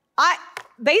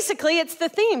basically it's the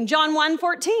theme, John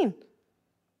 1:14.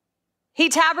 He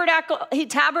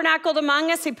tabernacled among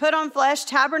us, he put on flesh,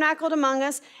 tabernacled among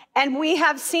us, and we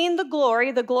have seen the glory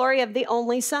of the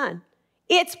only Son.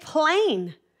 It's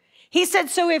plain. He said,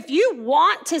 so if you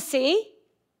want to see,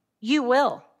 you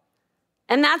will.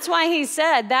 And that's why he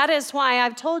said, that is why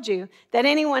I've told you that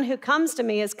anyone who comes to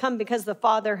me has come because the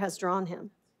Father has drawn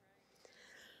him.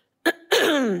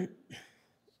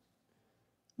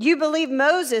 You believe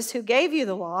Moses who gave you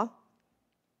the law,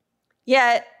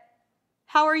 yet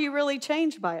how are you really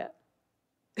changed by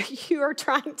it? You are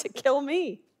trying to kill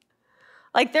me.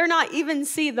 Like they're not even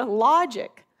see the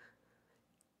logic.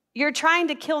 You're trying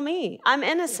to kill me. I'm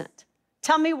innocent.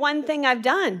 Tell me one thing I've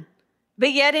done.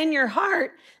 But yet in your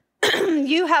heart,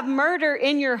 you have murder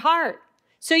in your heart.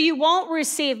 So you won't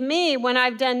receive me when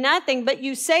I've done nothing, but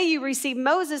you say you receive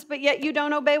Moses, but yet you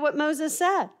don't obey what Moses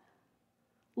said.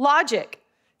 Logic.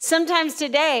 Sometimes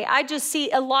today, I just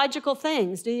see illogical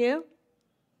things. Do you?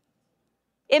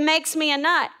 It makes me a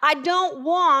nut. I don't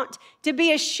want to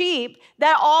be a sheep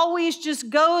that always just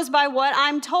goes by what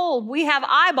I'm told. We have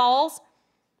eyeballs.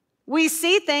 We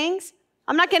see things.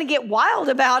 I'm not going to get wild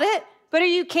about it. But are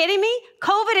you kidding me?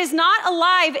 COVID is not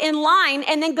alive in line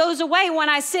and then goes away when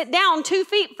I sit down 2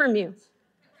 feet from you.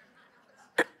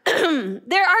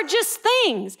 There are just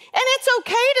things, and it's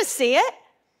okay to see it.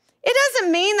 It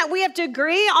doesn't mean that we have to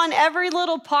agree on every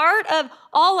little part of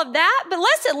all of that, but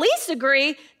let's at least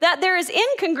agree that there is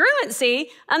incongruency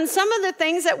on some of the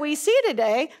things that we see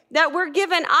today, that we're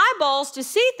given eyeballs to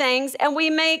see things and we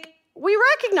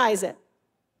recognize it.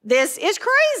 This is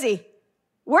crazy.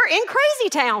 We're in crazy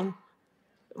town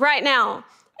right now.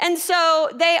 And so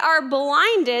they are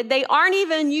blinded. They aren't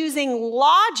even using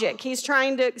logic. He's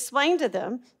trying to explain to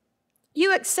them,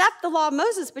 you accept the law of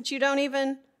Moses, but you don't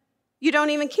even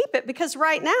keep it, because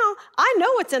right now I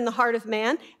know what's in the heart of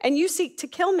man and you seek to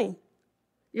kill me.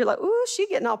 You're like, ooh, she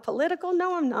getting all political.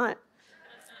 No, I'm not.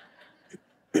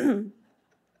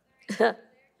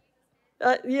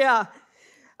 Yeah.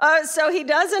 So he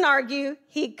doesn't argue.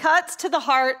 He cuts to the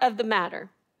heart of the matter.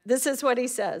 This is what he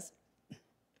says.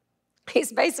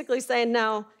 He's basically saying,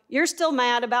 no, you're still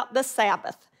mad about the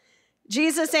Sabbath.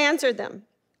 Jesus answered them,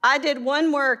 I did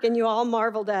one work and you all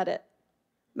marveled at it.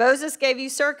 Moses gave you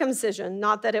circumcision,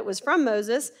 not that it was from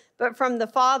Moses, but from the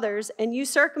fathers, and you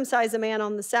circumcise a man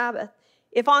on the Sabbath.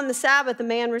 If on the Sabbath a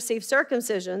man receives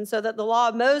circumcision so that the law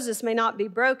of Moses may not be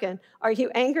broken, are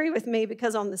you angry with me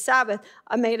because on the Sabbath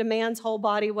I made a man's whole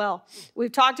body well?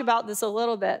 We've talked about this a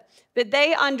little bit, but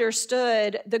they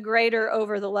understood the greater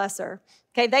over the lesser.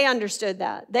 Okay, they understood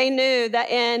that. They knew that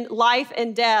in life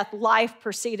and death, life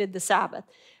preceded the Sabbath.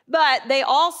 But they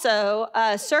also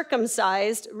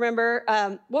circumcised. Remember,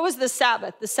 what was the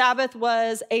Sabbath? The Sabbath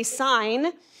was a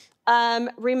sign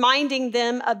reminding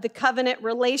them of the covenant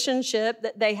relationship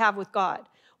that they have with God.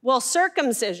 Well,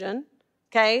 circumcision,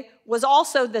 okay, was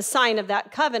also the sign of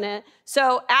that covenant.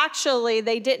 So actually,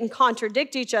 they didn't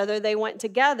contradict each other. They went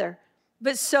together.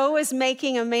 But so is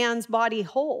making a man's body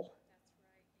whole.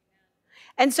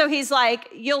 And so he's like,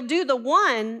 you'll do the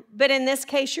one, but in this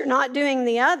case, you're not doing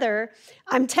the other.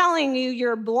 I'm telling you,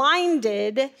 you're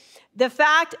blinded. The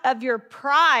fact of your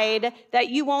pride that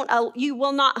you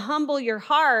will not humble your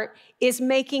heart is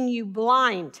making you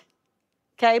blind.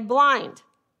 Okay, blind.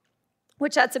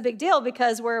 Which that's a big deal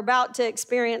because we're about to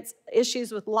experience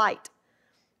issues with light.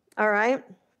 All right?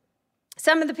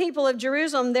 Some of the people of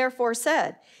Jerusalem therefore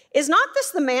said, is not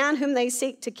this the man whom they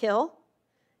seek to kill?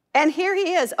 And here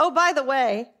he is. Oh, by the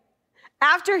way,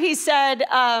 after he said,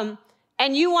 and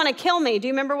you want to kill me, do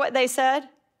you remember what they said?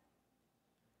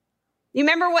 You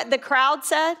remember what the crowd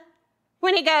said?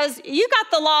 When he goes, you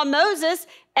got the law of Moses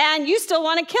and you still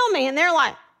want to kill me. And they're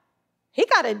like, he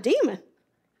got a demon.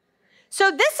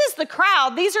 So this is the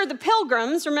crowd. These are the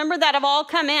pilgrims, remember, that have all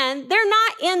come in. They're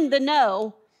not in the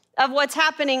know of what's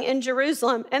happening in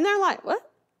Jerusalem. And they're like,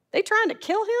 what? They trying to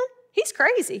kill him? He's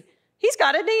crazy. He's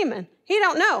got a demon. He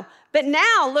don't know. But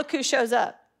now look who shows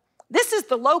up. This is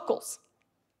the locals.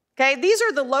 Okay, these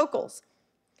are the locals.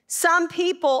 Some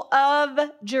people of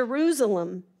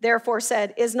Jerusalem, therefore,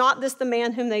 said, is not this the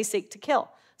man whom they seek to kill?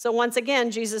 So once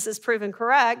again, Jesus is proven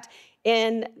correct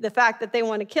in the fact that they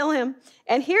want to kill him.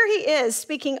 And here he is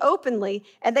speaking openly,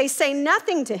 and they say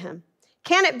nothing to him.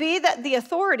 Can it be that the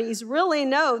authorities really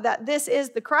know that this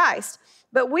is the Christ?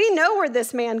 But we know where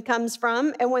this man comes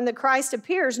from, and when the Christ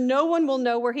appears, no one will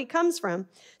know where he comes from.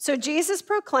 So Jesus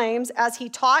proclaims, as he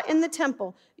taught in the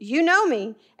temple, you know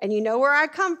me, and you know where I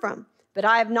come from, but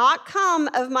I have not come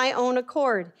of my own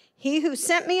accord. He who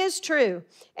sent me is true,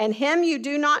 and him you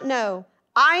do not know.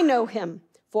 I know him,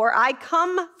 for I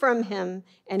come from him,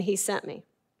 and he sent me.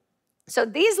 So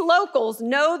these locals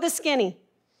know the skinny.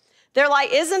 They're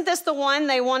like, isn't this the one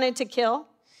they wanted to kill?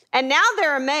 And now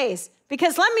they're amazed.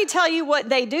 Because let me tell you what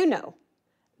they do know,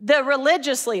 the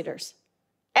religious leaders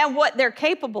and what they're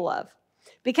capable of.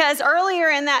 Because earlier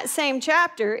in that same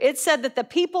chapter, it said that the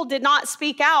people did not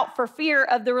speak out for fear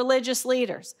of the religious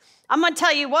leaders. I'm going to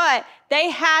tell you what,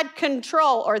 they had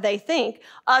control, or they think,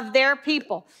 of their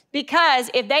people. Because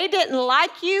if they didn't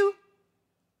like you,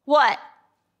 what?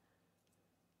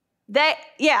 They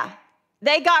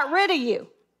got rid of you,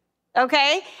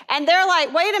 okay? And they're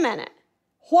like, wait a minute,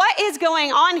 what is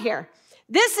going on here?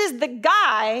 This is the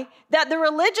guy that the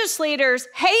religious leaders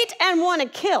hate and want to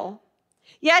kill.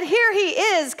 Yet here he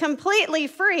is completely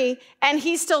free and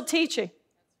he's still teaching.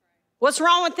 What's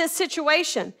wrong with this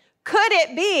situation? Could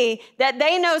it be that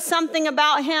they know something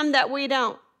about him that we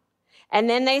don't? And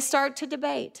then they start to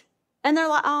debate. And they're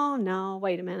like, oh no,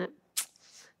 wait a minute.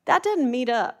 That doesn't meet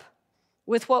up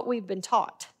with what we've been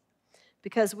taught,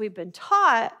 because we've been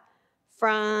taught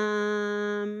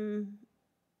from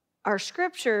our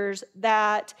scriptures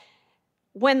that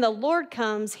when the Lord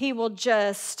comes, he will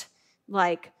just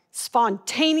like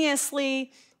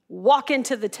spontaneously walk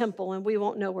into the temple and we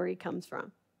won't know where he comes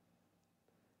from.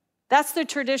 That's the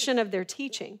tradition of their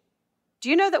teaching. Do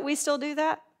you know that we still do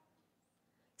that?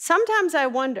 Sometimes I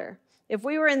wonder if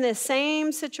we were in this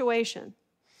same situation,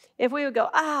 if we would go,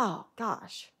 oh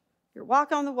gosh, you're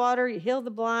walking on the water, you heal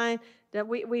the blind, that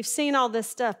we've seen all this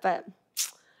stuff, but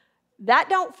that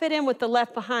don't fit in with the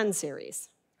Left Behind series.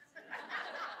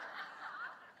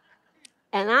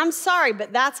 And I'm sorry,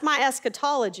 but that's my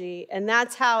eschatology, and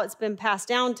that's how it's been passed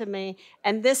down to me,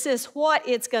 and this is what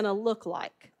it's going to look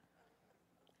like.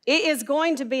 It is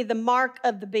going to be the mark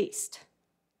of the beast.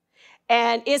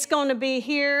 And it's going to be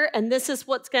here, and this is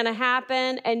what's going to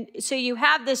happen. And so you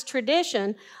have this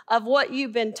tradition of what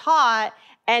you've been taught,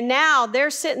 and now they're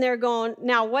sitting there going,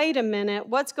 now wait a minute,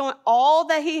 what's going, all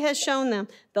that he has shown them,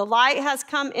 the light has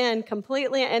come in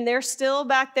completely, and they're still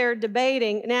back there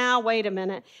debating, now wait a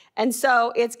minute. And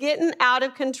so it's getting out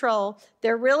of control.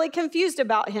 They're really confused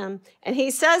about him. And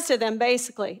he says to them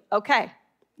basically, okay,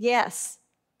 yes,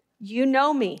 you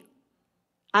know me.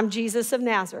 I'm Jesus of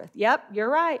Nazareth. Yep, you're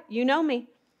right. You know me.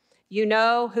 You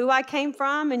know who I came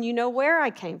from and you know where I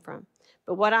came from.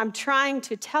 But what I'm trying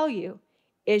to tell you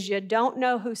is you don't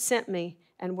know who sent me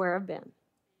and where I've been.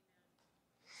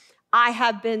 I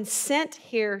have been sent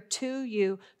here to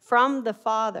you from the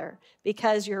Father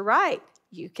because you're right.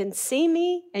 You can see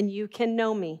me and you can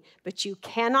know me, but you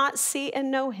cannot see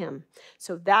and know him.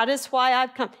 So that is why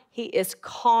I've come. He is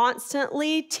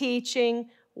constantly teaching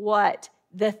what?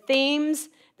 The themes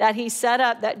that he set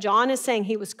up, that John is saying,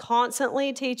 he was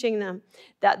constantly teaching them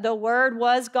that the Word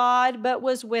was God, but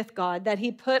was with God, that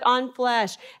he put on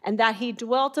flesh, and that he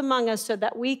dwelt among us so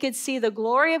that we could see the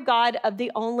glory of God of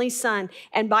the only Son.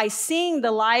 And by seeing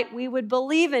the light, we would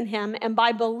believe in him, and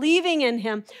by believing in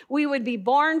him, we would be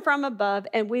born from above,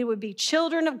 and we would be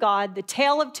children of God, the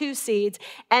tale of two seeds,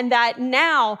 and that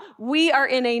now we are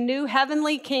in a new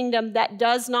heavenly kingdom that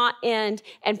does not end.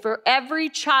 And for every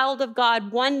child of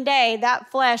God, one day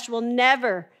that flesh will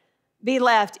never be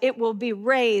left. It will be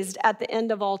raised at the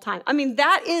end of all time. I mean,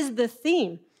 that is the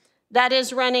theme that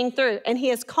is running through. And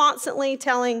he is constantly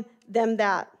telling them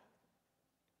that.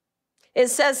 It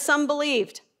says some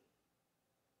believed.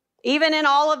 Even in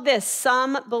all of this,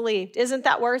 some believed. Isn't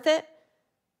that worth it?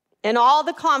 In all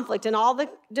the conflict, in all the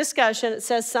discussion, it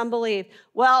says some believed.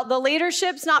 Well, the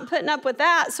leadership's not putting up with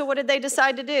that, so what did they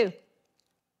decide to do?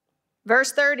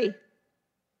 Verse 30.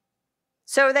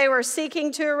 So they were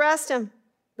seeking to arrest him,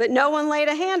 but no one laid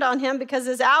a hand on him because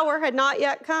his hour had not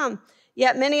yet come.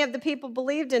 Yet many of the people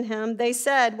believed in him. They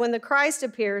said, when the Christ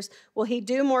appears, will he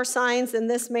do more signs than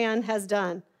this man has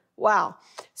done? Wow.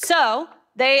 So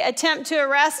they attempt to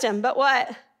arrest him, but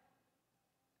what?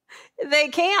 They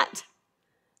can't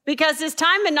because his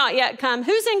time had not yet come.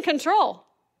 Who's in control?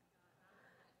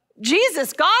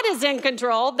 Jesus, God is in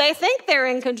control. They think they're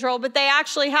in control, but they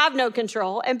actually have no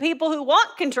control. And people who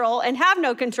want control and have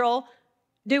no control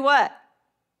do what?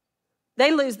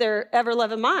 They lose their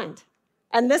ever-loving mind.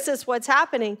 And this is what's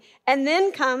happening. And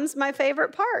then comes my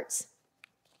favorite parts,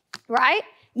 right?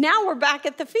 Now we're back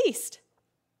at the feast.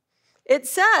 It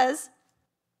says,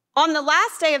 on the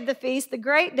last day of the feast, the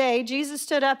great day, Jesus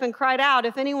stood up and cried out,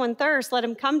 if anyone thirsts, let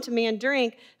him come to me and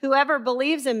drink. Whoever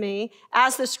believes in me,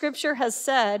 as the scripture has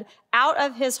said, out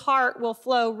of his heart will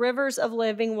flow rivers of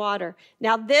living water.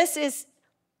 Now this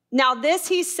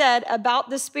he said about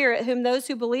the Spirit, whom those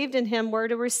who believed in him were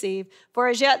to receive. For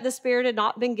as yet the Spirit had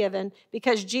not been given,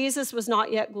 because Jesus was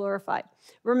not yet glorified.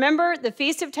 Remember, the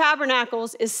Feast of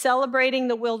Tabernacles is celebrating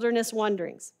the wilderness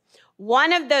wanderings.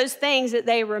 One of those things that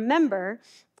they remember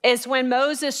is when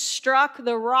Moses struck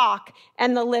the rock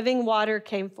and the living water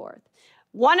came forth.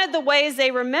 One of the ways they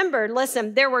remembered,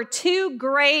 listen, there were two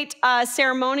great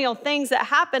ceremonial things that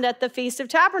happened at the Feast of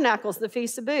Tabernacles, the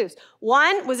Feast of Booths.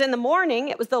 One was in the morning,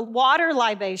 it was the water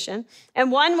libation,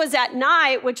 and one was at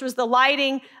night, which was the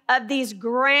lighting of these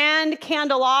grand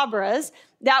candelabras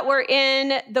that were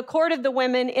in the court of the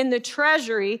women in the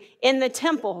treasury in the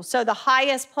temple, so the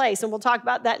highest place, and we'll talk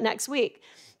about that next week.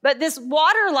 But this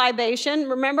water libation,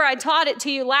 remember I taught it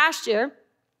to you last year,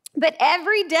 but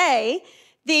every day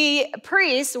the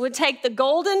priests would take the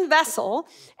golden vessel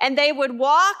and they would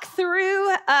walk through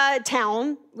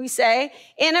town, we say,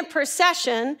 in a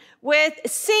procession with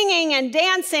singing and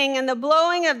dancing and the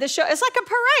blowing of the show. It's like a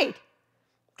parade,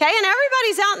 okay? And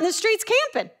everybody's out in the streets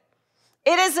camping.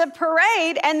 It is a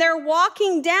parade, and they're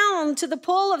walking down to the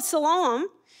pool of Siloam,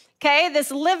 okay, this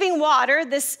living water,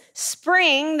 this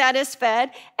spring that is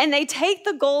fed, and they take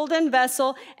the golden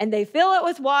vessel and they fill it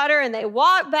with water and they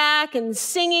walk back and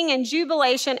singing and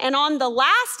jubilation. And on the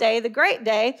last day, the great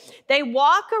day, they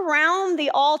walk around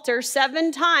the altar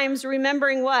 7 times,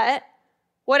 remembering what?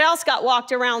 What else got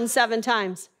walked around 7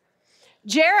 times?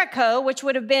 Jericho, which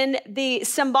would have been the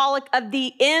symbolic of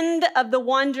the end of the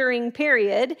wandering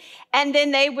period. And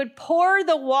then they would pour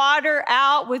the water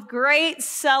out with great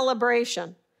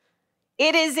celebration.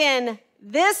 It is in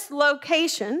this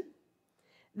location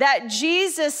that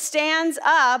Jesus stands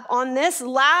up on this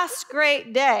last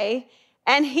great day,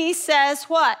 and he says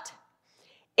what?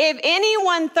 If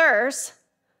anyone thirsts,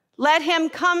 let him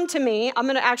come to me. I'm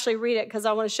going to actually read it because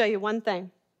I want to show you one thing.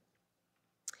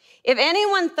 If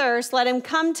anyone thirsts, let him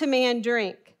come to me and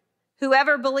drink.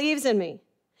 Whoever believes in me,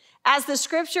 as the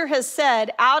scripture has said,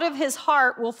 out of his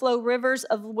heart will flow rivers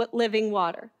of living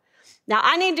water. Now,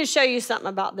 I need to show you something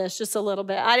about this just a little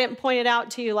bit. I didn't point it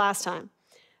out to you last time.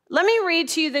 Let me read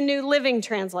to you the New Living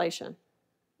Translation.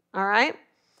 All right?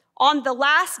 On the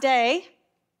last day,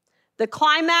 the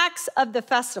climax of the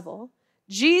festival,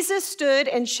 Jesus stood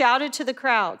and shouted to the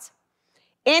crowds,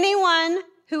 anyone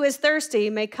who is thirsty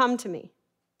may come to me.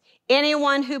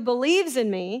 Anyone who believes in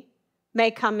me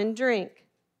may come and drink.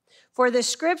 For the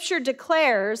scripture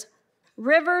declares,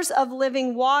 rivers of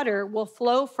living water will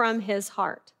flow from his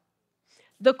heart.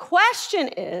 The question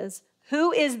is,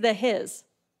 who is the his?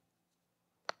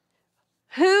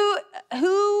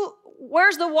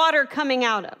 Where's the water coming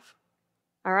out of?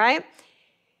 All right?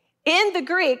 In the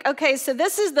Greek, okay, so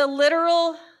this is the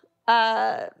literal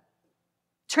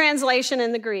translation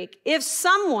in the Greek. If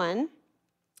someone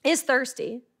is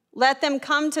thirsty, let them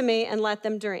come to me and let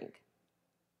them drink.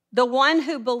 The one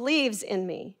who believes in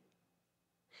me.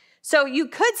 So you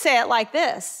could say it like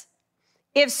this.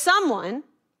 If someone,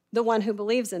 the one who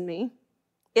believes in me,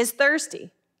 is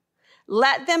thirsty,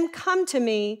 let them come to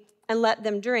me and let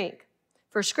them drink.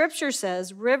 For scripture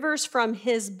says, rivers from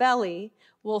his belly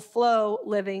will flow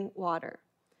living water.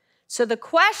 So the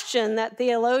question that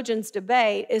theologians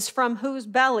debate is from whose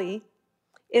belly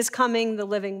is coming the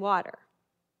living water?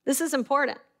 This is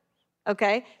important.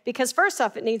 Okay? Because first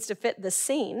off, it needs to fit the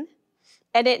scene,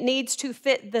 and it needs to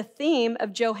fit the theme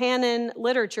of Johannine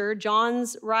literature,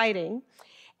 John's writing.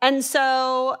 And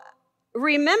so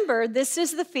remember, this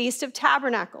is the Feast of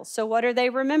Tabernacles. So what are they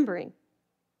remembering?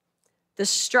 The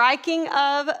striking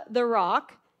of the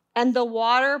rock and the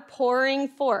water pouring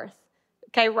forth.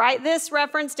 Okay, write this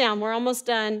reference down. We're almost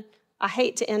done. I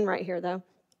hate to end right here, though.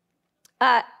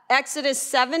 Exodus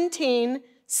 17,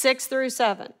 6 through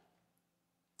 7.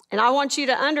 And I want you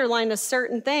to underline a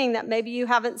certain thing that maybe you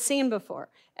haven't seen before.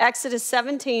 Exodus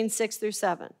 17, 6 through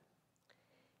 7.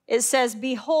 It says,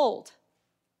 behold,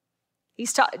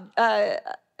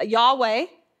 Yahweh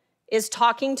is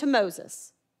talking to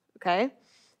Moses, okay?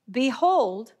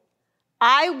 Behold,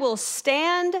 I will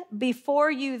stand before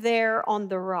you there on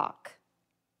the rock.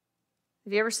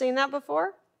 Have you ever seen that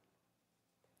before?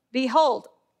 Behold,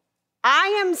 I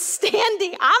am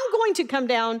standing, I'm going to come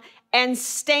down and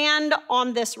stand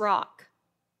on this rock.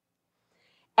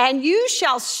 And you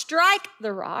shall strike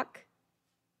the rock,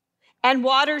 and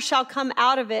water shall come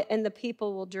out of it, and the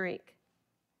people will drink.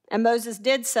 And Moses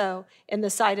did so in the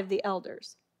sight of the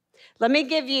elders. Let me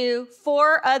give you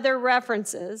 4 other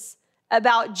references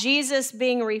about Jesus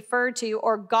being referred to,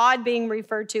 or God being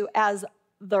referred to, as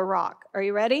the rock. Are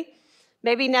you ready?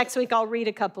 Maybe next week I'll read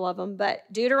a couple of them,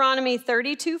 but Deuteronomy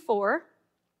 32:4,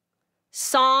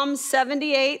 Psalm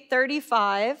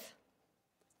 78:35,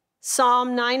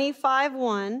 Psalm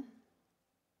 95:1,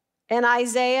 and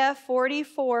Isaiah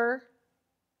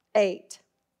 44:8.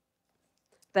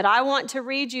 But I want to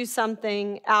read you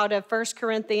something out of 1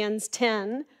 Corinthians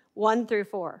 10, 1 through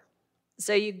 4,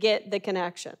 so you get the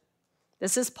connection.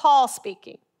 This is Paul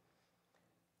speaking.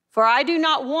 For I do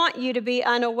not want you to be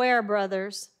unaware,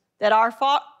 brothers, that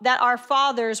our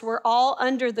fathers were all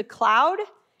under the cloud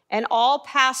and all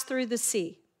passed through the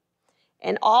sea.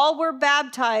 And all were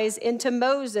baptized into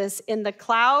Moses in the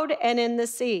cloud and in the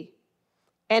sea.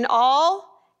 And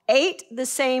all ate the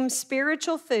same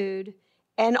spiritual food,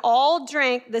 and all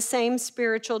drank the same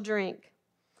spiritual drink.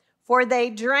 For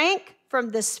they drank from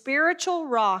the spiritual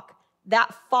rock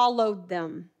that followed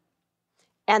them.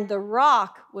 And the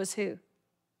rock was who?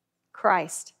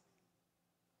 Christ.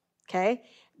 Okay?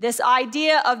 This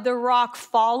idea of the rock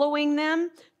following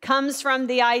them comes from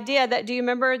the idea that, do you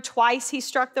remember twice he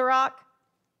struck the rock?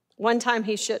 One time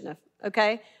he shouldn't have,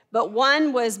 okay? But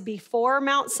one was before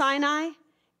Mount Sinai,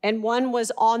 and one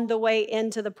was on the way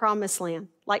into the promised land,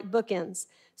 like bookends.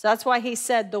 So that's why he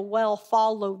said the well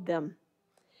followed them.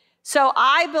 So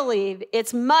I believe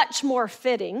it's much more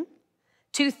fitting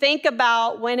to think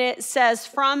about when it says,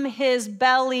 from his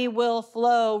belly will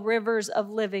flow rivers of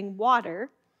living water,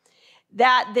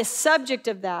 that the subject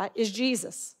of that is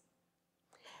Jesus.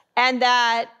 And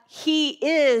that he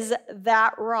is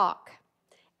that rock.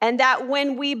 And that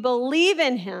when we believe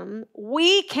in him,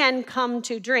 we can come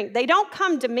to drink. They don't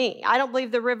come to me. I don't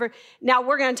believe the river. Now,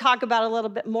 we're going to talk about a little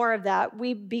bit more of that.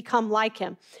 We become like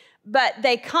him. But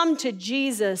they come to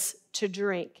Jesus to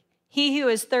drink. He who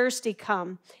is thirsty,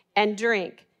 come and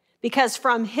drink. Because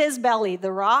from his belly,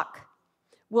 the rock,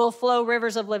 will flow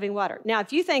rivers of living water. Now,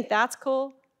 if you think that's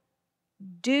cool,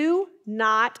 do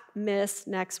not miss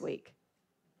next week.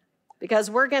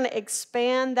 Because we're going to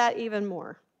expand that even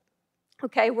more.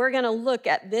 Okay, we're going to look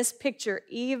at this picture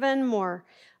even more.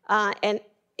 And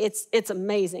it's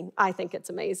amazing. I think it's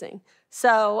amazing.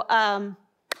 So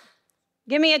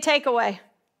give me a takeaway.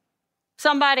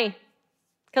 Somebody.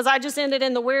 Because I just ended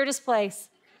in the weirdest place.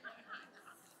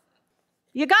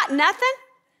 You got nothing?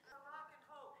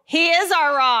 He is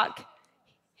our rock.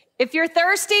 If you're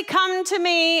thirsty, come to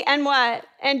me and what?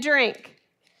 And drink.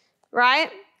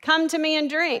 Right? Come to me and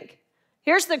drink.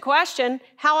 Here's the question.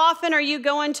 How often are you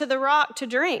going to the rock to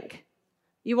drink?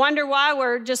 You wonder why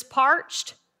we're just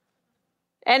parched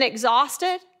and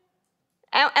exhausted?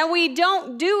 And we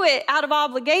don't do it out of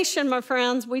obligation, my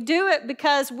friends. We do it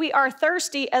because we are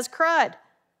thirsty as crud.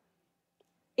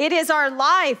 It is our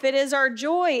life. It is our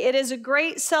joy. It is a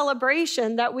great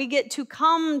celebration that we get to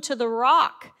come to the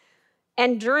rock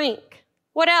and drink.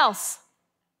 What else?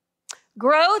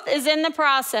 Growth is in the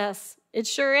process. It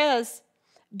sure is.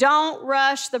 Don't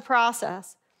rush the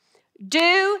process.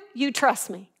 Do you trust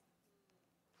me?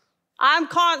 I'm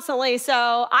constantly,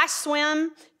 so I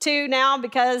swim too now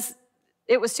because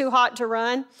it was too hot to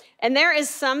run. And there is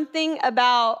something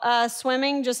about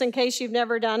swimming, just in case you've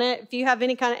never done it. If you have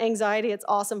any kind of anxiety, it's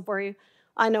awesome for you.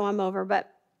 I know I'm over,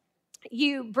 but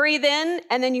you breathe in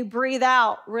and then you breathe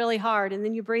out really hard. And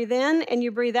then you breathe in and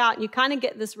you breathe out. And you kind of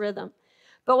get this rhythm.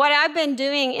 But what I've been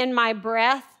doing in my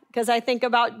breath, because I think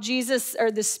about Jesus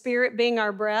or the Spirit being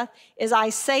our breath, is I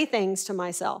say things to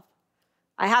myself.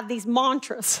 I have these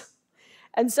mantras.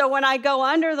 And so when I go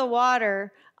under the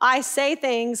water, I say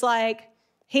things like,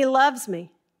 he loves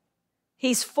me.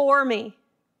 He's for me.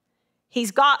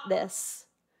 He's got this.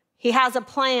 He has a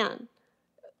plan.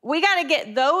 We got to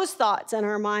get those thoughts in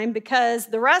our mind because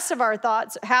the rest of our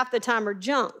thoughts half the time are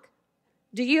junk.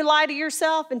 Do you lie to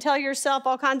yourself and tell yourself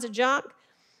all kinds of junk?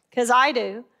 Because I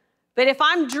do. But if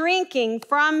I'm drinking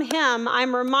from him,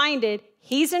 I'm reminded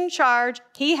he's in charge.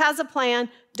 He has a plan.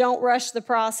 Don't rush the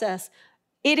process.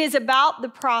 It is about the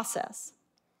process.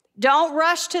 Don't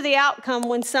rush to the outcome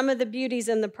when some of the beauty's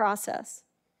in the process.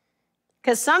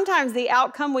 Because sometimes the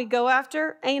outcome we go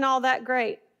after ain't all that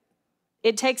great.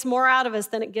 It takes more out of us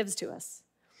than it gives to us.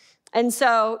 And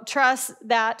so trust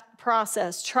that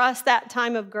process. Trust that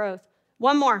time of growth.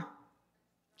 One more.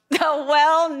 The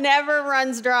well never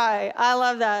runs dry. I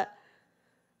love that.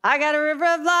 I got a river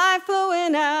of life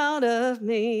flowing out of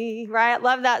me. Right?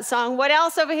 Love that song. What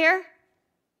else over here?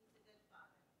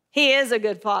 He is a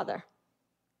good father.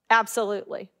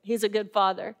 Absolutely. He's a good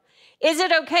father. Is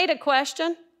it okay to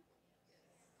question?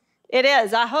 It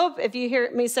is. I hope if you hear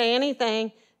me say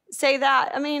anything, say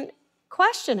that. I mean,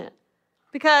 question it.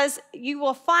 Because you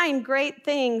will find great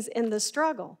things in the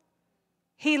struggle.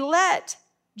 He let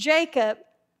Jacob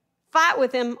fight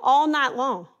with him all night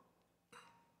long.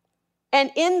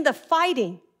 And in the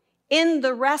fighting, in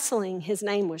the wrestling, his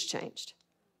name was changed.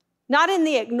 Not in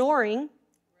the ignoring,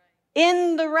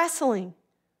 in the wrestling.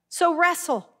 So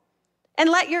wrestle and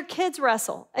let your kids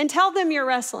wrestle and tell them you're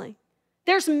wrestling.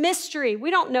 There's mystery. We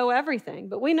don't know everything,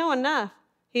 but we know enough.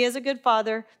 He is a good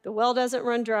father. The well doesn't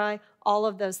run dry. All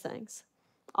of those things.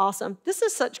 Awesome. This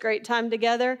is such great time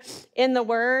together in the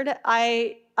Word.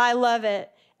 I love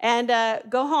it. And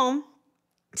go home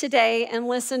today and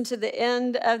listen to the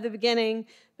end of the beginning,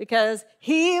 because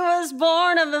he was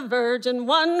born of a virgin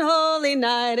one holy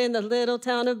night in the little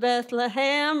town of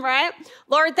Bethlehem, right?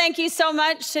 Lord, thank you so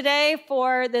much today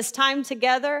for this time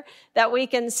together that we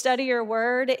can study your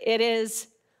word. It is,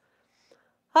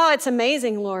 it's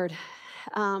amazing, Lord.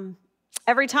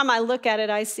 Every time I look at it,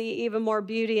 I see even more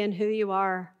beauty in who you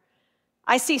are.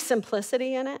 I see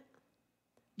simplicity in it,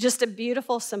 just a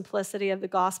beautiful simplicity of the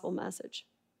gospel message.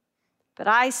 But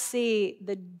I see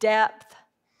the depth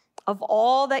of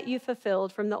all that you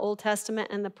fulfilled from the Old Testament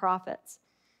and the prophets,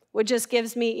 which just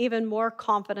gives me even more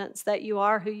confidence that you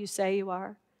are who you say you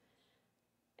are.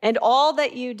 And all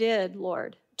that you did,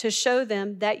 Lord, to show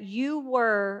them that you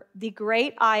were the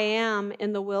great I am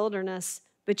in the wilderness,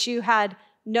 but you had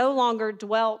no longer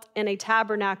dwelt in a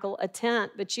tabernacle, a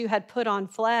tent, but you had put on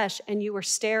flesh and you were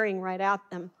staring right at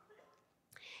them.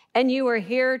 And you were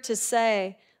here to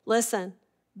say, listen,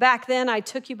 back then I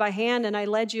took you by hand and I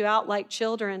led you out like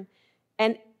children,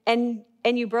 and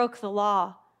you broke the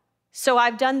law. So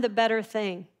I've done the better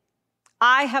thing.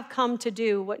 I have come to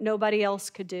do what nobody else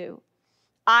could do.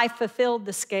 I fulfilled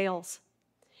the scales.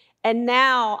 And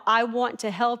now I want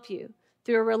to help you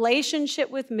through a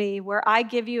relationship with me where I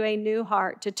give you a new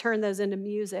heart to turn those into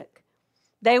music.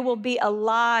 They will be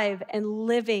alive and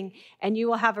living, and you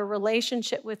will have a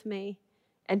relationship with me.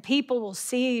 And people will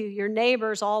see you, your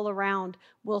neighbors all around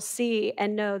will see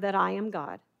and know that I am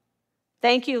God.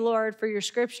 Thank you, Lord, for your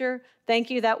scripture. Thank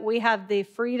you that we have the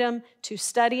freedom to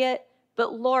study it.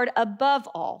 But Lord, above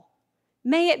all,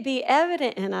 may it be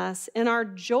evident in us, in our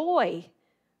joy,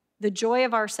 the joy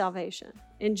of our salvation.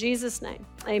 In Jesus' name,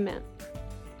 amen.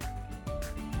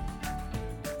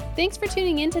 Thanks for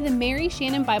tuning in to the Mary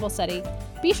Shannon Bible Study.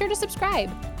 Be sure to subscribe.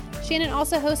 Shannon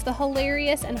also hosts the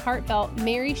hilarious and heartfelt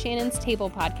Mary Shannon's Table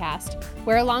podcast,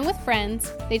 where along with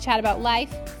friends, they chat about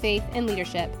life, faith, and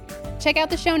leadership. Check out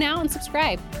the show now and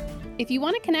subscribe. If you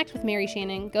want to connect with Mary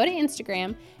Shannon, go to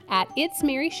Instagram at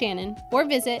 @itsmaryshannon or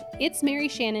visit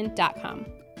itsmaryshannon.com.